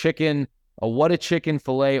with grilled chicken, a What a Chicken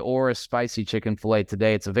filet, or a spicy chicken filet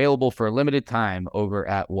today. It's available for a limited time over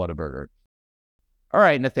at Whataburger. All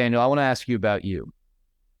right, Nathaniel, I want to ask you about you.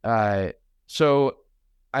 So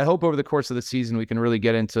I hope over the course of the season we can really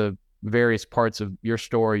get into various parts of your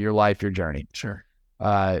story, your life, your journey. Sure.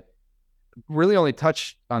 Really only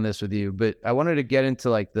touched on this with you, but I wanted to get into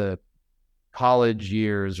like the college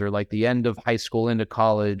years or like the end of high school into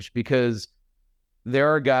college, because there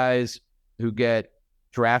are guys who get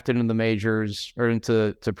drafted into the majors or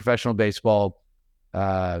into professional baseball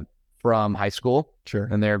from high school. Sure.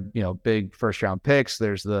 And they're, big first round picks.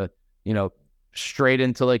 There's the, straight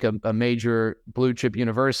into like a major blue chip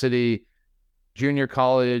university, junior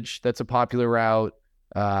college. That's a popular route.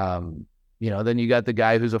 Then you got the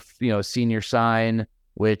guy who's a senior sign,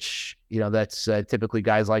 which, that's typically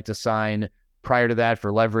guys like to sign prior to that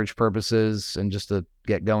for leverage purposes and just to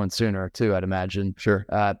get going sooner too, I'd imagine. Sure.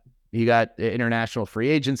 You got international free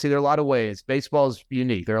agency. There are a lot of ways. Baseball is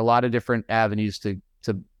unique. There are a lot of different avenues to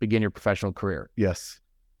begin your professional career. Yes.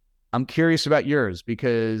 I'm curious about yours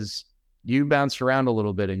because you bounced around a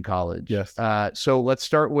little bit in college. Yes. So let's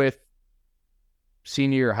start with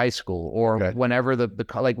senior year of high school or whenever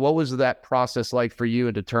like, what was that process like for you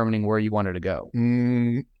in determining where you wanted to go?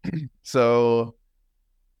 So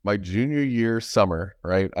my junior year summer,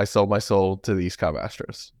 right, I sold my soul to the East Cobb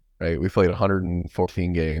Astros, right? We played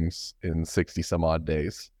 114 games in 60 some odd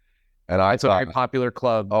days. And it's a very popular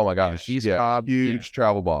club. Oh my gosh. East Cobb. Huge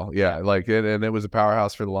travel ball. Yeah. Like, and it was a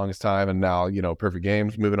powerhouse for the longest time. And now, Perfect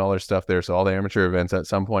Games, moving all their stuff there. So all the amateur events at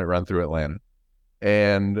some point run through Atlanta.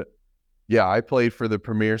 And yeah, I played for the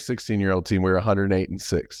premier 16-year-old team. We were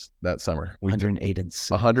 108-6 that summer.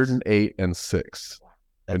 108-6. 108-6.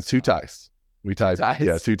 And 2 ties. We tied.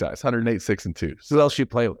 Yeah, 2 ties. 108-6-2. Who else you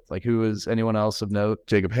play with? Like, who is anyone else of note?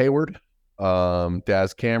 Jacob Hayward,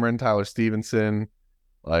 Daz Cameron, Tyler Stevenson.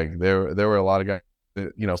 Like there were a lot of guys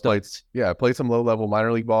played some low level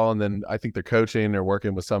minor league ball, and then I think they're coaching or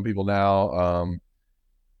working with some people now.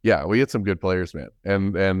 Yeah, we had some good players, man,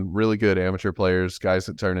 and really good amateur players, guys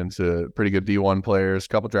that turned into pretty good D1 players,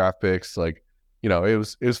 couple draft picks. Like, it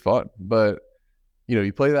was fun, but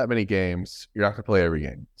you play that many games, you're not gonna play every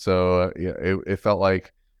game. So it felt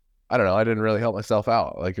like, I don't know, I didn't really help myself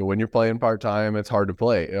out. Like when you're playing part time, it's hard to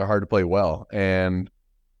play well. And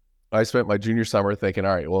I spent my junior summer thinking,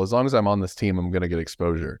 all right, well, as long as I'm on this team, I'm gonna get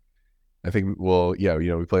exposure. I think, well, yeah,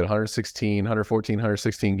 we played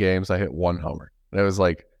 116 games. I hit 1 homer. And it was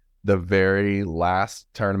like the very last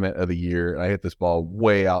tournament of the year. And I hit this ball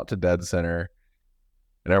way out to dead center.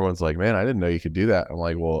 And everyone's like, man, I didn't know you could do that. I'm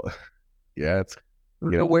like, well, yeah, it's,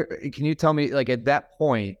 Where, can you tell me, like at that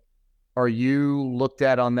point, are you looked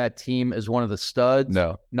at on that team as one of the studs?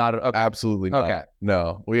 No, not okay. Absolutely not. Okay.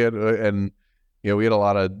 No, we had, and we had a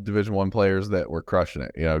lot of Division I players that were crushing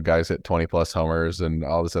it. Guys hit 20 plus homers and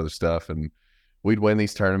all this other stuff. And we'd win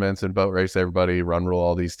these tournaments and boat race everybody, run rule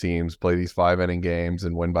all these teams, play these 5-inning games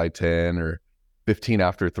and win by 10 or 15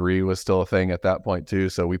 after 3 was still a thing at that point too.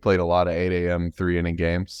 So we played a lot of 8 a.m. 3-inning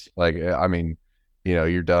games. Like, I mean,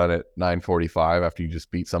 you're done at 9:45 after you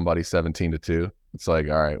just beat somebody 17-2. It's like,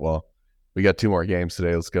 all right, well, we got 2 more games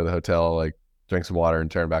today. Let's go to the hotel, like drink some water and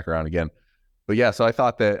turn back around again. But yeah, so I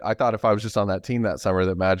thought if I was just on that team that summer,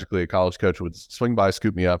 that magically a college coach would swing by,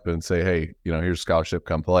 scoop me up and say, hey, here's a scholarship,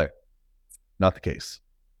 come play. Not the case.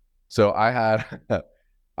 So I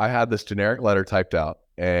had this generic letter typed out,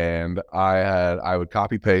 and I would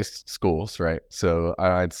copy paste schools, right? So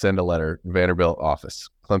I'd send a letter, Vanderbilt office,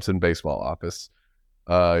 Clemson baseball office,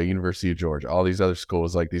 University of Georgia, all these other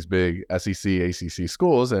schools, like these big SEC, ACC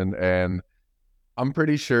schools. And I'm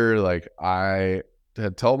pretty sure like I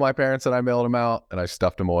had told my parents that I mailed them out, and I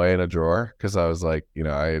stuffed them away in a drawer because I was like,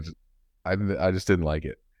 I just didn't like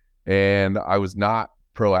it. And I was not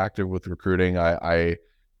proactive with recruiting. I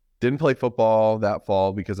didn't play football that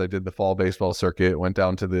fall because I did the fall baseball circuit, went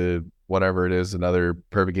down to the, whatever it is, another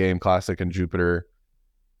Perfect Game Classic in Jupiter.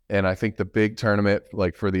 And I think the big tournament,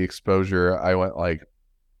 like for the exposure, I went like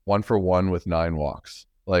 1 for 1 with 9 walks.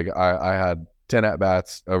 Like I had 10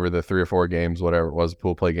 at-bats over the 3 or 4 games, whatever it was,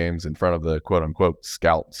 pool play games, in front of the quote-unquote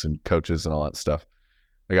scouts and coaches and all that stuff.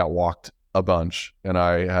 I got walked a bunch, and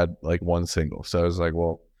I had like 1 single. So I was like,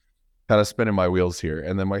 well, kind of spinning my wheels here.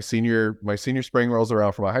 And then my senior spring rolls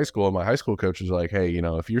around for my high school, and my high school coach was like, hey,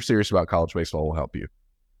 if you're serious about college baseball, we'll help you.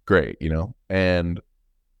 Great, And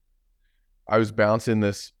I was bouncing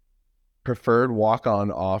this preferred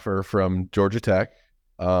walk-on offer from Georgia Tech,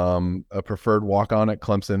 a preferred walk-on at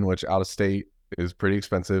Clemson, which out of state is pretty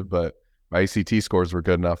expensive, but my ACT scores were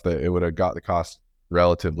good enough that it would have got the cost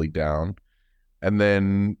relatively down. And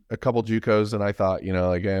then a couple JUCOs, and I thought,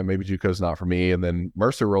 maybe JUCO's not for me. And then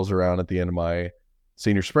Mercer rolls around at the end of my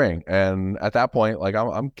senior spring, and at that point, like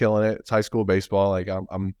I'm killing it. It's high school baseball. Like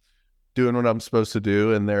I'm doing what I'm supposed to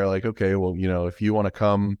do, and they're like, okay, well, if you want to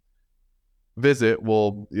come visit,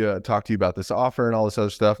 we'll talk to you about this offer and all this other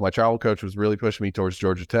stuff. My travel coach was really pushing me towards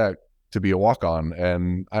Georgia Tech to be a walk-on,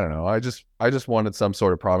 and I don't know. I just wanted some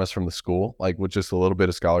sort of promise from the school, like with just a little bit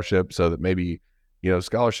of scholarship, so that maybe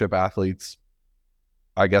scholarship athletes,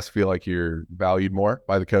 I guess, feel like you're valued more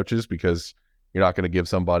by the coaches, because you're not going to give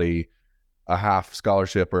somebody a half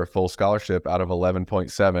scholarship or a full scholarship out of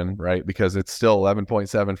 11.7, right? Because it's still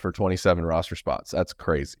 11.7 for 27 roster spots. That's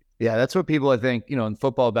crazy. Yeah, that's what people, I think, in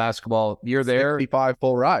football, basketball, you're there. 65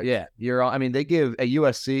 full ride. Yeah, they give at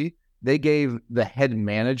USC, they gave the head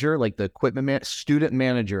manager, like the student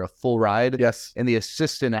manager, a full ride. Yes. And the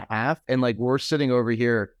assistant a half. And like we're sitting over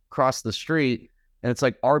here across the street, and it's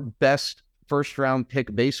like our best first round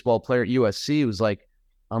pick baseball player at USC was like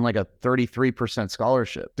on like a 33%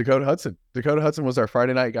 scholarship. Dakota Hudson was our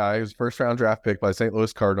Friday night guy. He was first round draft pick by St.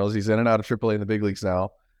 Louis Cardinals. He's in and out of AAA in the big leagues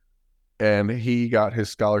now. And he got his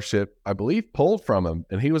scholarship, I believe, pulled from him.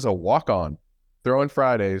 And he was a walk-on throwing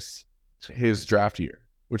Fridays his draft year,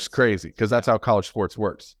 which is crazy because that's how college sports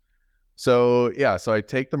works. So yeah, so I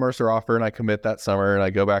take the Mercer offer and I commit that summer, and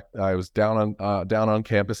I go back. I was down on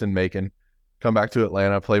campus in Macon, come back to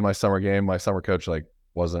Atlanta, play my summer game. My summer coach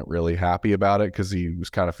wasn't really happy about it because he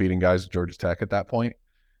was kind of feeding guys at Georgia Tech at that point.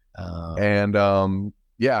 And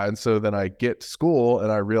so then I get to school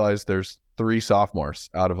and I realized there's 3 sophomores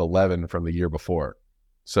out of 11 from the year before.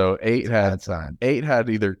 So 8 had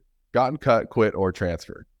either gotten cut, quit, or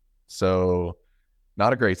transferred. So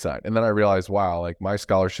not a great sign. And then I realized, wow, like my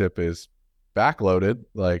scholarship is backloaded.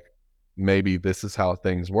 Like maybe this is how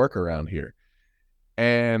things work around here.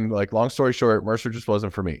 And like, long story short, Mercer just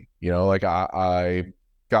wasn't for me. I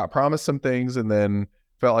got promised some things, and then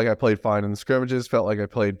Felt like I played fine in the scrimmages. Felt like I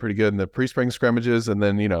played pretty good in the pre-spring scrimmages. And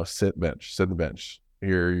then, sit the bench.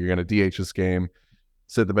 Here, you're going to DH this game,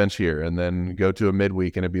 sit the bench here. And then go to a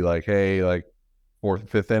midweek and it'd be like, hey, like 4th,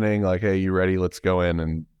 5th inning, like, hey, you ready? Let's go in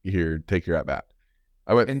and here, take your at-bat.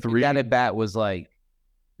 I went and 3. That at-bat was like,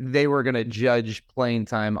 they were going to judge playing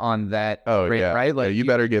time on that. Oh, rate, yeah. Right? Like you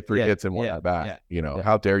better get 3 hits in one at bat. Yeah.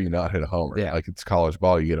 How dare you not hit a homer? Yeah. Like, it's college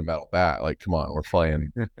ball. You get a metal bat. Like, come on, we're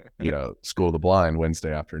playing, School of the Blind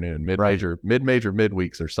Wednesday afternoon, mid-major,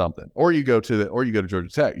 midweeks or something. Or you go to Georgia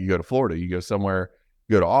Tech. You go to Florida. You go somewhere.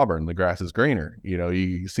 You go to Auburn. The grass is greener.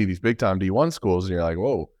 You see these big time D1 schools, and you're like,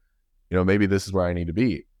 whoa, maybe this is where I need to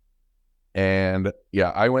be. And yeah,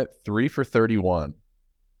 I went 3 for 31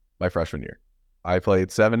 my freshman year. I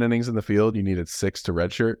played 7 innings in the field. You needed 6 to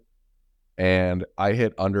redshirt. And I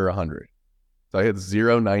hit under 100. So I hit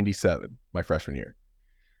 0.97 my freshman year.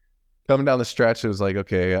 Coming down the stretch, it was like,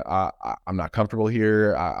 okay, I'm not comfortable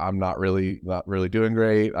here. I'm not really doing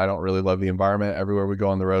great. I don't really love the environment. Everywhere we go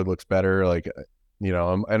on the road looks better. Like,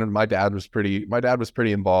 and my dad was pretty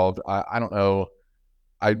involved. I don't know.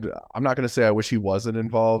 I'm not going to say I wish he wasn't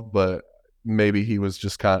involved, but maybe he was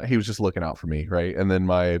just looking out for me. Right. And then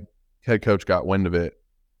my head coach got wind of it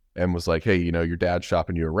and was like, hey, your dad's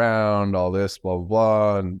shopping you around, all this, blah, blah,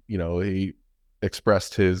 blah. And, he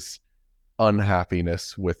expressed his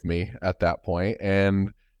unhappiness with me at that point. And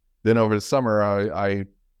then over the summer, I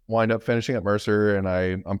wind up finishing at Mercer, and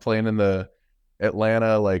I'm playing in the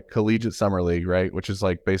Atlanta, like, collegiate summer league, right? Which is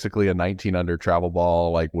like basically a 19 under travel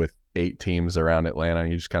ball, like with 8 teams around Atlanta. And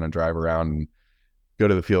you just kind of drive around and go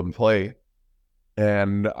to the field and play.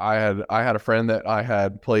 And I had a friend that I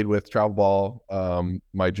had played with travel ball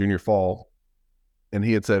my junior fall, and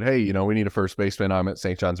he had said, hey, we need a first baseman. I'm at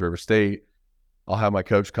St. John's River State. I'll have my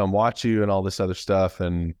coach come watch you and all this other stuff.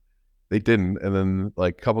 And they didn't. And then,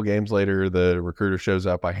 like, a couple games later, the recruiter shows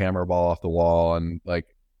up. I hammer a ball off the wall, and, like,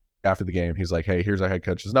 after the game, he's like, hey, here's our head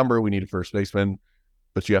coach's number. We need a first baseman,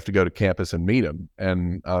 but you have to go to campus and meet him.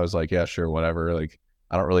 And I was like, yeah, sure, whatever. Like,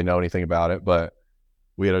 I don't really know anything about it, but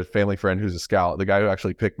we had a family friend who's a scout. The guy who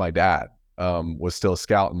actually picked my dad was still a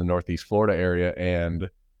scout in the Northeast Florida area. And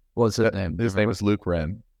what's his name? His name was Luke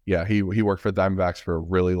Wren. Yeah, he worked for the Diamondbacks for a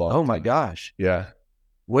really long time. Oh my gosh. Yeah.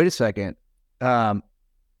 Wait a second.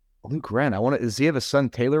 Luke Wren. Does he have a son,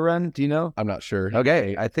 Taylor Wren? Do you know? I'm not sure.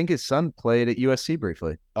 Okay. I think his son played at USC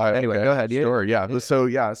briefly. Anyway, okay. Go ahead. Sure.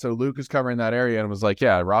 Yeah. So Luke is covering that area and was like,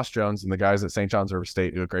 yeah, Ross Jones and the guys at St. John's River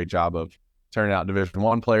State do a great job of turning out Division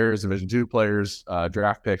I players, Division II players,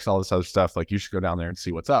 draft picks, all this other stuff. Like, you should go down there and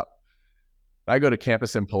see what's up. I go to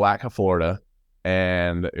campus in Palatka, Florida,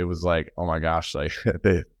 and it was like, oh my gosh, like,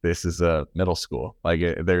 this is a middle school. Like,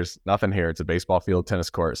 there's nothing here. It's a baseball field, tennis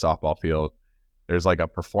court, softball field. There's like a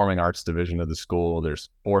performing arts division of the school. There's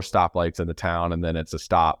 4 stoplights in the town, and then it's a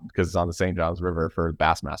stop because it's on the St. John's River for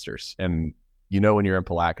Bassmasters. And when you're in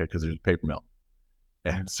Palatka because there's a paper mill.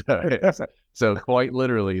 And so quite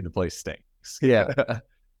literally the place stinks. Yeah.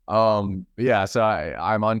 Yeah. So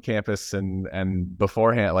I'm on campus, and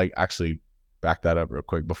beforehand, like, actually back that up real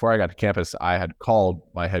quick. Before I got to campus, I had called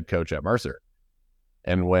my head coach at Mercer.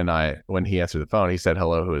 And when he answered the phone, he said,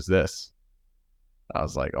 hello, who is this? I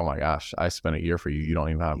was like, oh my gosh, I spent a year for you. You don't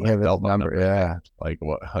even have my cell phone number. Yeah. Like,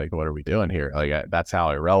 what are we doing here? Like, that's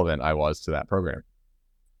how irrelevant I was to that program.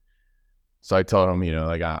 So I told him,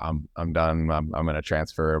 like, I'm done. I'm going to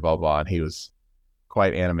transfer, blah, blah. And he was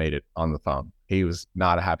quite animated on the phone. He was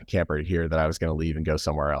not a happy camper to hear that I was going to leave and go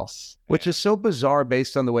somewhere else. Which is so bizarre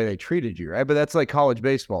based on the way they treated you, right? But that's like college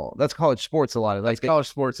baseball. That's college sports a lot. Like, college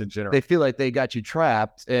sports in general. They feel like they got you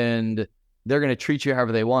trapped and they're going to treat you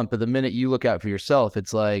however they want. But the minute you look out for yourself,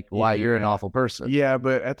 it's like, wow, you're an awful person. Yeah,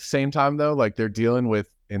 but at the same time, though, like, they're dealing with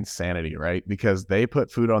insanity, right? Because they put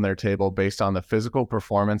food on their table based on the physical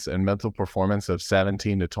performance and mental performance of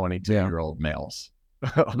 17 to 22-year-old males.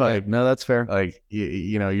 Like, no, that's fair. Like,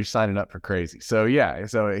 you're signing up for crazy. So yeah,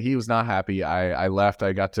 so he was not happy. I left.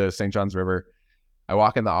 I got to St. John's River. I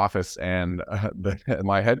walk in the office, and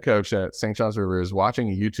my head coach at St. John's River is watching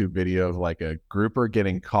a YouTube video of, like, a grouper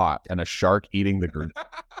getting caught and a shark eating the group.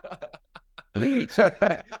 I'm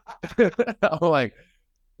like,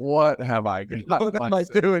 what have I got? What am I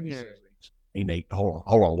doing here? Hey, Nate, hold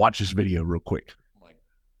on, watch this video real quick. I'm like,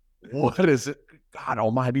 what is it? God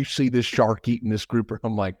almighty, you see this shark eating this grouper?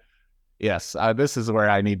 I'm like, yes, this is where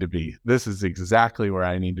I need to be. This is exactly where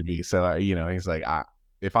I need to be. So, he's like,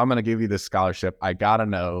 if I'm going to give you this scholarship, I got to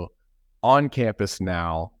know on campus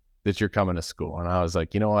now that you're coming to school. And I was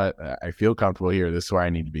like, you know what? I feel comfortable here. This is where I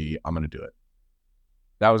need to be. I'm going to do it.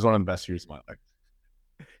 That was one of the best years of my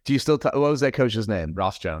life. Do you still what was that coach's name?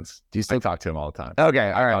 Ross Jones. Do you I still talk to him all the time.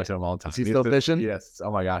 Okay, all I right. talk to him all the time. Is he still fishing? Yes. Oh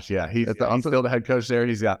my gosh, yeah. He's awesome. still the head coach there.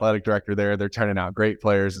 He's the athletic director there. They're turning out great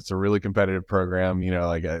players. It's a really competitive program. You know,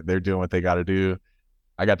 like they're doing what they got to do.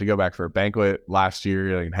 I got to go back for a banquet last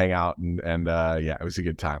year and hang out and yeah, it was a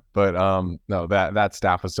good time. But no, that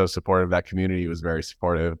staff was so supportive. That community was very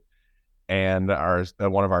supportive. And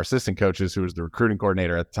one of our assistant coaches, who was the recruiting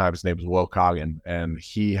coordinator at the time, his name was Will Coggin, and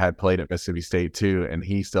he had played at Mississippi State too, and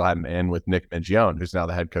he still had an in with Nick Mingione, who's now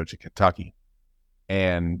the head coach at Kentucky.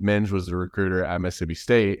 And Minge was the recruiter at Mississippi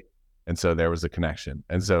State, and so there was a connection.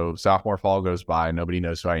 And so sophomore fall goes by, nobody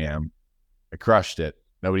knows who I am. I crushed it.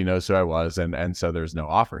 Nobody knows who I was, and so there's no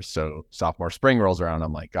offers. So sophomore spring rolls around.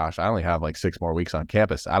 I'm like, gosh, I only have like 6 more weeks on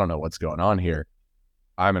campus. I don't know what's going on here.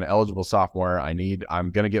 I'm an eligible sophomore. I'm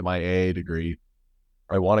going to get my AA degree.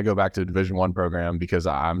 I want to go back to a Division I program because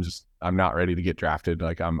I'm not ready to get drafted.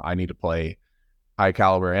 Like I need to play high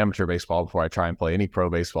caliber amateur baseball before I try and play any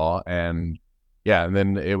pro baseball. And yeah, and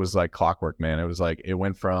then it was like clockwork, man. It was like, it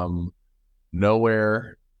went from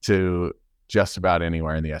nowhere to just about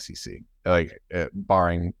anywhere in the SEC, like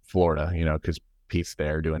barring Florida, you know, because Pete's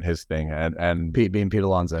there doing his thing, and Pete being Pete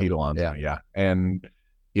Alonso. Yeah. And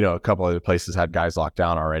you know, a couple other places had guys locked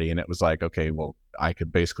down already, and it was like, okay, well, I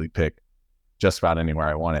could basically pick just about anywhere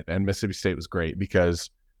I wanted. And Mississippi State was great because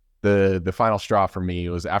the final straw for me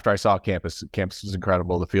was after I saw campus. Campus was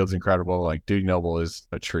incredible. The field's incredible. Like Dudy Noble is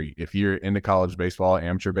a treat. If you're into college baseball,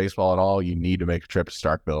 amateur baseball at all, you need to make a trip to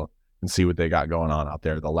Starkville and see what they got going on out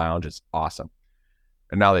there. The lounge is awesome.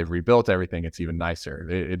 And now they've rebuilt everything. It's even nicer.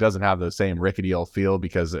 It doesn't have the same rickety old feel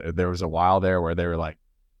because there was a while there where they were like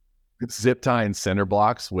zip tying cinder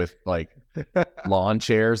blocks with like lawn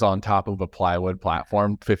chairs on top of a plywood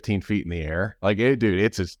platform 15 feet in the air. Like, dude,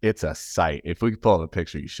 it's a sight. If we could pull up a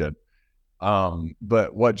picture, you should.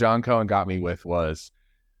 But what John Cohen got me with was,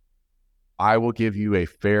 I will give you a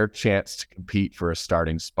fair chance to compete for a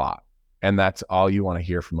starting spot. And that's all you want to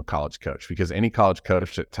hear from a college coach, because any college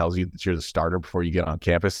coach that tells you that you're the starter before you get on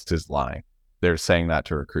campus is lying. They're saying that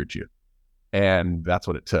to recruit you. And that's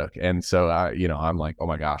what it took. And so I'm like, oh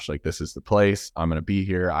my gosh, like this is the place. I'm going to be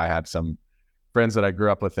here. I had some friends that I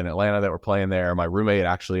grew up with in Atlanta that were playing there. My roommate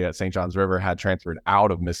actually at St. John's River had transferred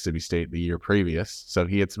out of Mississippi State the year previous. So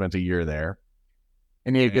he had spent a year there.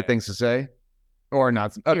 And he had good things to say? Or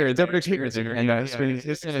not? Okay, it's different experience.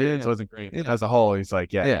 It wasn't great. As a whole, he's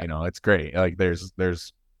like, yeah, you know, it's great. Like there's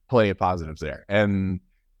plenty of positives there. And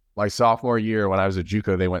my sophomore year when I was at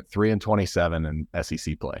JUCO, they went 3-27 in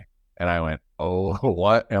SEC play. And I went, oh,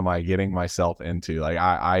 what am I getting myself into? Like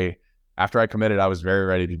I after I committed, I was very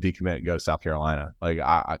ready to decommit and go to South Carolina, like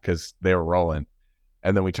because they were rolling.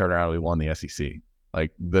 And then we turned around and we won the SEC.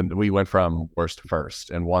 Like then we went from worst to first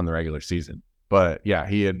and won the regular season. But yeah,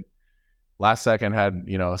 he had last second had,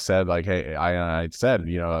 said like, hey, I said,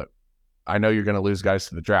 I know you're going to lose guys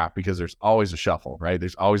to the draft because there's always a shuffle, right?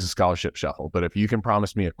 There's always a scholarship shuffle. But if you can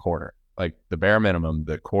promise me a quarter, like the bare minimum,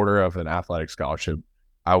 the quarter of an athletic scholarship,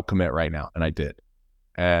 I'll commit right now. And I did.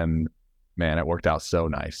 And man, it worked out so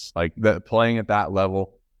nice. Like playing at that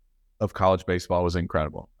level of college baseball was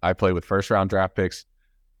incredible. I played with first round draft picks.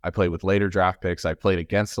 I played with later draft picks. I played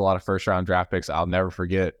against a lot of first round draft picks. I'll never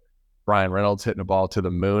forget Brian Reynolds hitting a ball to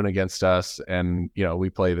the moon against us. And, we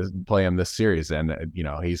play him this series. And,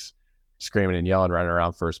 he's screaming and yelling, running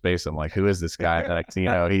around first base. I'm like, who is this guy?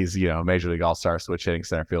 And he's, Major League All-Star switch hitting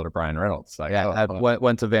center fielder Brian Reynolds. Like,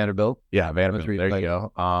 went to Vanderbilt. Yeah, Vanderbilt. There you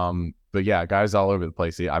go. But yeah, guys all over the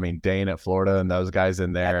place. I mean, Dane at Florida and those guys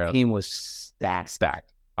in there. That team was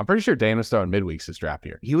stacked. I'm pretty sure Dane was throwing midweeks his draft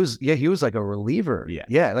year. He was like a reliever.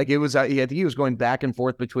 Yeah. Like it was. I think he was going back and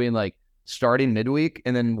forth between like starting midweek,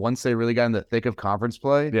 and then once they really got in the thick of conference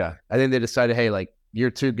play, I think they decided, hey, like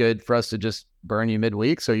you're too good for us to just burn you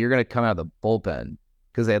midweek, so you're going to come out of the bullpen,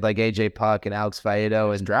 because they had like AJ Puck and Alex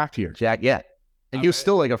Faedo and draft here, Jack. Yeah, and he was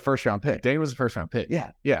still like a first round pick. Dane was a first round pick.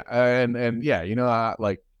 Yeah, and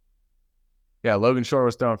Logan Shore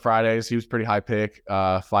was throwing Fridays. He was pretty high pick.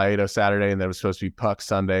 Faedo Saturday, and then it was supposed to be Puck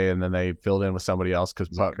Sunday, and then they filled in with somebody else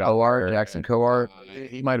because Puck got Jackson Coart.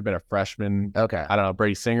 He might have been a freshman. Okay, I don't know.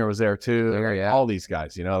 Brady Singer was there too. All these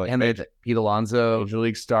guys, and they had Pete Alonso, Major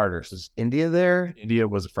League starters. Is India there? India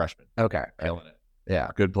was a freshman. Okay, killing it. Yeah,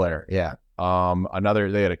 good player. Yeah.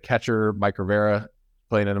 They had a catcher, Mike Rivera,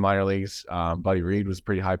 playing in the minor leagues. Buddy Reed was a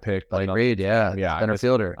pretty high pick. Buddy Reed, center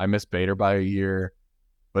fielder. I missed Bader by a year.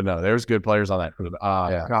 But no, there was good players on that.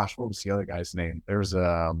 Gosh, what was the other guy's name? There's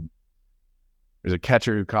a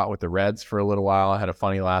catcher who caught with the Reds for a little while. Had a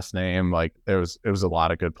funny last name. Like it was a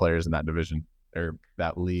lot of good players in that division or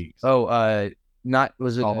that league. Was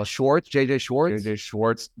it Schwartz? JJ Schwartz? JJ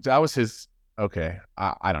Schwartz. That was his okay,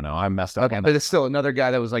 I don't know, I messed up. Okay, but it's still another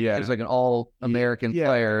guy that was like, Yeah. it was like an all-American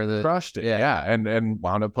player. That, crushed it. yeah. And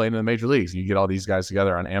wound up playing in the major leagues. You get all these guys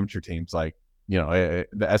together on amateur teams. Like,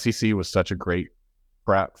 the SEC was such a great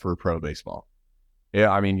prep for pro baseball. Yeah,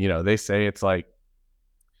 I mean, they say it's like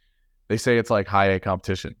high A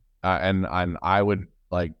competition, and I would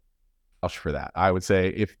like vouch for that. I would say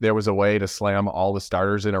if there was a way to slam all the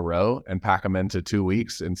starters in a row and pack them into 2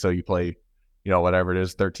 weeks, and so you play, whatever it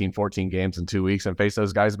is, 13, 14 games in 2 weeks and face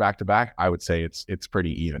those guys back to back, I would say it's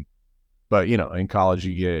pretty even. But in college,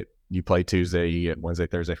 you play Tuesday, you get Wednesday,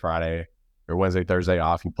 Thursday, Friday, or Wednesday, Thursday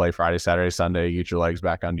off. You play Friday, Saturday, Sunday. You get your legs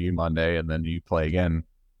back under you Monday, and then you play again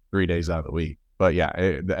 3 days out of the week. But yeah,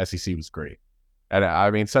 the SEC was great. And I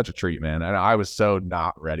mean, such a treat, man. And I was so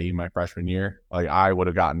not ready my freshman year. Like, I would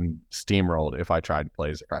have gotten steamrolled if I tried to play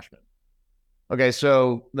as a freshman. Okay,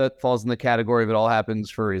 so that falls in the category of it all happens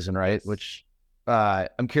for a reason, right? Which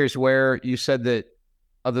I'm curious where you said that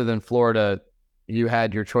other than Florida, you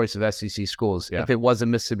had your choice of SEC schools. Yeah. If it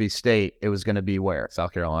wasn't Mississippi State, it was going to be where?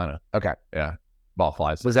 South Carolina. Okay. Yeah. Ball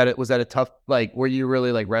flies. Was that a tough, like, were you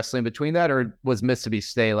really like wrestling between that, or was Mississippi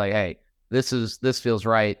State like, hey, this feels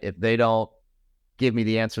right. If they don't give me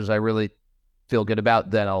the answers I really feel good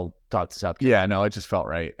about, then I'll talk to South Carolina. Yeah, no, it just felt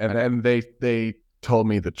right. And they told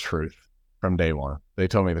me the truth from day one.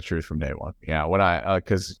 Yeah, when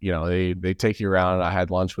because they take you around. I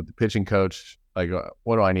had lunch with the pitching coach. Like,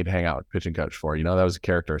 what do I need to hang out with the pitching coach for? That was a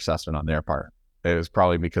character assessment on their part. It was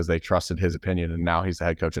probably because they trusted his opinion, and now he's the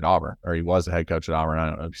head coach at Auburn, or he was the head coach at Auburn. I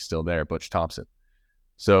don't know if he's still there, Butch Thompson.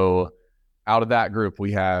 So out of that group,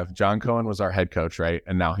 we have John Cohen was our head coach, right?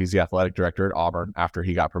 And now he's the athletic director at Auburn after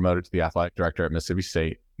he got promoted to the athletic director at Mississippi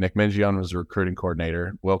State. Nick Mingione was the recruiting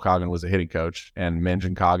coordinator. Will Coggin was the hitting coach. And Minge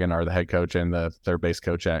and Coggin are the head coach and the third base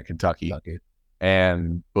coach at Kentucky.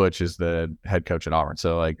 And Butch is the head coach at Auburn.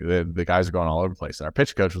 So, like, the guys are going all over the place. And our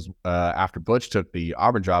pitch coach was, after Butch took the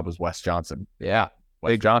Auburn job, was Wes Johnson. Yeah.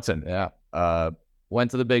 Wes Johnson. Yeah. Went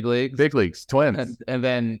to the big leagues. Big leagues, Twins. And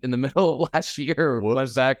then in the middle of last year,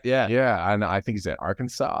 was back. Yeah. Yeah. And I think he's at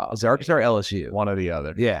Arkansas. Was it Arkansas or LSU? One or the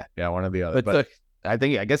other. Yeah. Yeah, one or the other. But I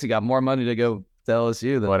guess he got more money to go to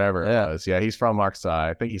LSU than whatever it was. Yeah, he's from Arkansas.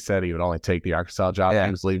 I think he said he would only take the Arkansas job. Yeah.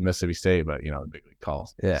 He was leaving Mississippi State, but the big league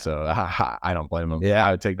calls. Yeah. So I don't blame him. Yeah.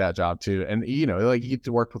 I would take that job too. And like, you get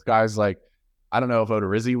to work with guys like, I don't know if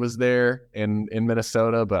Odorizzi was there in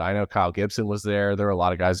Minnesota, but I know Kyle Gibson was there. There were a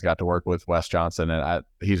lot of guys who got to work with Wes Johnson, and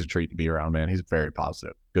he's a treat to be around, man. He's very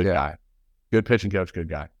positive. Good guy. Good pitching coach, good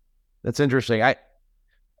guy. That's interesting. I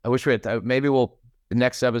wish we had maybe we'll the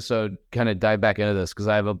next episode kind of dive back into this, because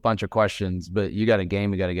I have a bunch of questions, but you got a game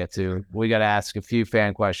we got to get to. We got to ask a few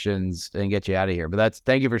fan questions and get you out of here. But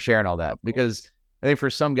thank you for sharing all that, because I think for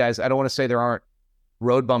some guys, I don't want to say there aren't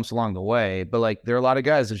road bumps along the way, but like there are a lot of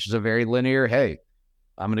guys, it's just a very linear, hey,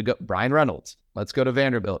 I'm going to go Brian Reynolds. Let's go to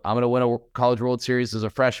Vanderbilt. I'm going to win a College World Series as a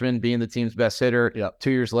freshman, being the team's best hitter. Yep. 2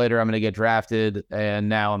 years later, I'm going to get drafted, and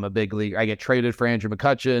now I'm a big league. I get traded for Andrew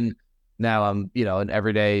McCutchen. Now I'm, an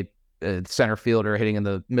everyday center fielder hitting in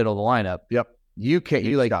the middle of the lineup. Yep. You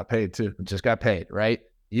got paid too. Just got paid, right?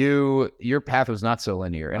 Your path was not so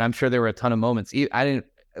linear, and I'm sure there were a ton of moments.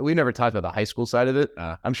 We never talked about the high school side of it.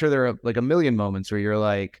 I'm sure there are like a million moments where you're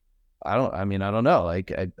like, I don't know.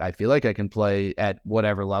 Like, I feel like I can play at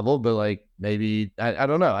whatever level, but like maybe, I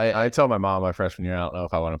don't know. I tell my mom my freshman year, I don't know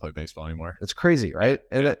if I want to play baseball anymore. It's crazy, right?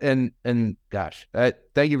 And gosh,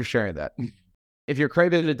 thank you for sharing that. If you're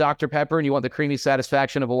craving a Dr. Pepper and you want the creamy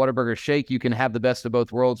satisfaction of a Whataburger shake, you can have the best of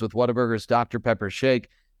both worlds with Whataburger's Dr. Pepper shake.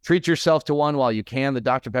 Treat yourself to one while you can. The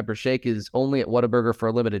Dr. Pepper shake is only at Whataburger for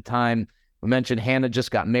a limited time. We mentioned Hannah just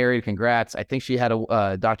got married. Congrats. I think she had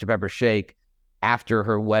a Dr. Pepper shake after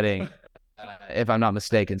her wedding, if I'm not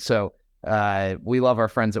mistaken. So we love our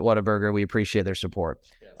friends at Whataburger. We appreciate their support.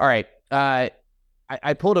 Yes. All right.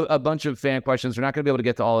 I pulled a bunch of fan questions. We're not going to be able to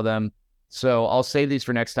get to all of them, so I'll save these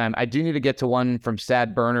for next time. I do need to get to one from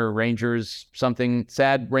Sad Burner Rangers,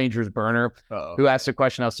 Sad Rangers Burner, who asked a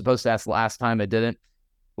question I was supposed to ask last time. I didn't.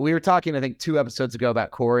 We were talking, I think, 2 episodes ago about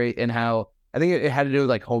Corey and how, I think it had to do with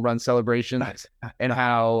like home run celebrations and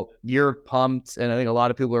how you're pumped. And I think a lot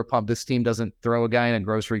of people are pumped. This team doesn't throw a guy in a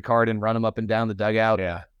grocery cart and run him up and down the dugout.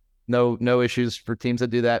 Yeah. No issues for teams that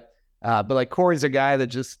do that. But like Corey's a guy that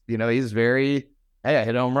just, he's very, hey, I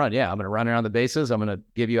hit a home run. Yeah, I'm going to run around the bases. I'm going to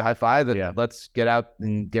give you a high five and let's get out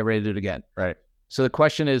and get ready to do it again. Right. So the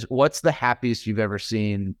question is, what's the happiest you've ever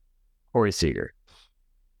seen Corey Seager?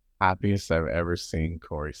 Happiest I've ever seen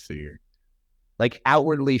Corey Seager. Like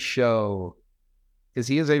outwardly show, because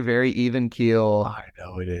he is a very even keel. I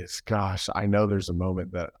know it is. Gosh, I know there's a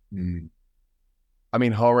moment that, I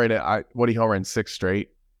mean, home rate, what he home ran 6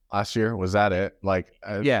 straight. last year. Was that it? Like,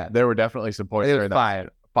 Yeah. there were definitely some points It was during that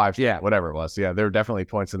 5. yeah, whatever it was. Yeah, there were definitely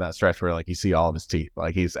points in that stretch where like you see all of his teeth,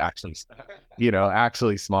 like he's actually,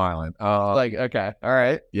 actually smiling. Like, okay, all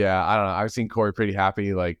right. Yeah, I don't know. I've seen Corey pretty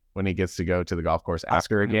happy like when he gets to go to the golf course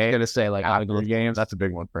after a game. I'm gonna say like After a game, that's a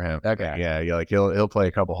big one for him. Okay. Yeah, like he'll play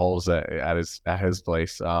a couple holes at his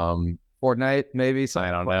place. Fortnite maybe.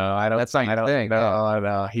 I don't know. I don't. That's not your thing. No,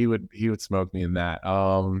 no, he would smoke me in that.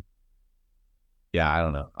 Yeah, I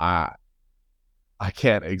don't know. I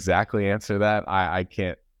can't exactly answer that. I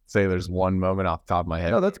can't say there's one moment off the top of my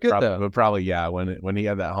head. No, that's good though. But probably, yeah, when he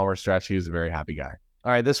had that homer stretch, he was a very happy guy.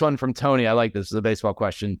 All right, this one from Tony. I like this. This is a baseball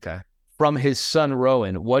question. Okay. From his son,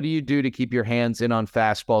 Rowan, what do you do to keep your hands in on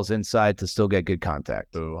fastballs inside to still get good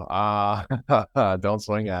contact? Ooh, don't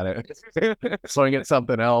swing at it. Swing at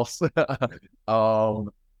something else.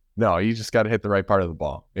 No, you just got to hit the right part of the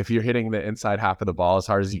ball. If you're hitting the inside half of the ball as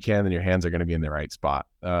hard as you can, then your hands are going to be in the right spot.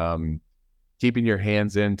 Keeping your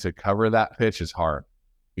hands in to cover that pitch is hard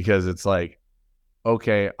because it's like,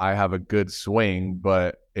 okay, I have a good swing,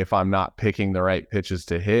 but if I'm not picking the right pitches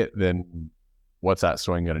to hit, then what's that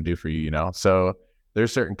swing going to do for you, So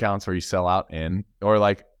there's certain counts where you sell out in, or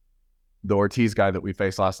like the Ortiz guy that we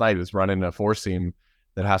faced last night is running a 4-seam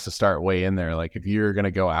that has to start way in there. Like if you're going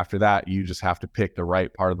to go after that, you just have to pick the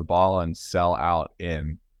right part of the ball and sell out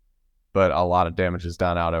in. But a lot of damage is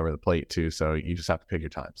done out over the plate too, so you just have to pick your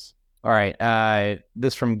times. All right.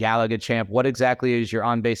 This from Gallagher Champ. What exactly is your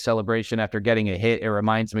on-base celebration after getting a hit? It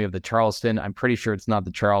reminds me of the Charleston. I'm pretty sure it's not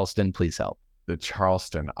the Charleston. Please help. The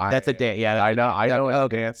Charleston. That's a dance. Yeah, I know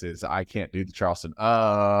what dance is. I can't do the Charleston.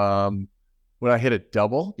 When I hit a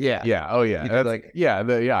double. Yeah. Yeah. Oh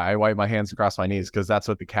yeah. I wipe my hands across my knees because that's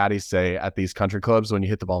what the caddies say at these country clubs when you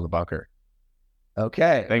hit the ball in the bunker.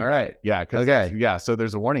 Okay. All right. Yeah. Okay. Yeah. So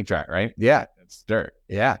there's a warning track, right? Yeah. It's dirt.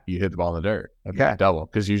 Yeah. You hit the ball in the dirt. Okay. Double.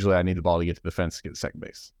 Because usually I need the ball to get to the fence to get to second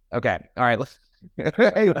base. Okay. All right.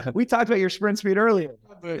 Hey, we talked about your sprint speed earlier.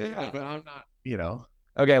 But I'm not,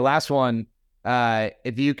 Okay. Last one.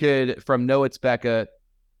 If you could, from Noah Becca,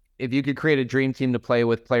 if you could create a dream team to play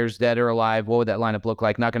with players dead or alive, what would that lineup look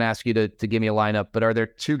like? Not going to ask you to give me a lineup, but are there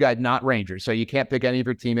two guys, not Rangers? So you can't pick any of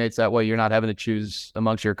your teammates. That way you're not having to choose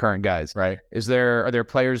amongst your current guys. Right. Are there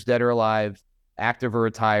players dead or alive, active or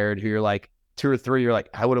retired, who you're like 2 or 3, you're like,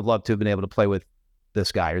 I would have loved to have been able to play with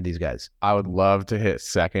this guy or these guys? I would love to hit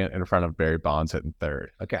second in front of Barry Bonds hitting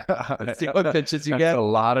third. Okay. Let's see what pitches you get. A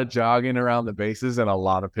lot of jogging around the bases and a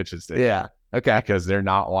lot of pitches. Yeah. Okay. Because they're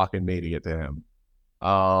not walking me to get to him.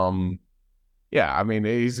 Yeah, I mean,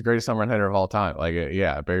 he's the greatest home run hitter of all time. Like,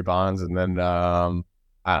 Barry Bonds. And then, I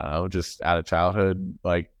don't know, just out of childhood,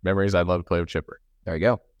 like memories, I'd love to play with Chipper. There you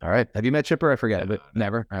go. All right. Have you met Chipper? I forget, but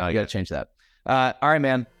never. All right, you got to change that. All right,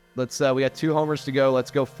 man. Let's, we got 2 homers to go.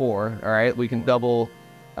 Let's go 4. All right. We can double.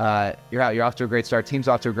 You're out. You're off to a great start. Team's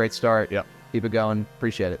off to a great start. Yep. Keep it going.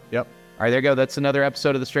 Appreciate it. Yep. All right, there you go. That's another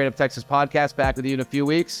episode of the Straight Up Texas podcast. Back with you in a few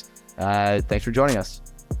weeks. Thanks for joining us.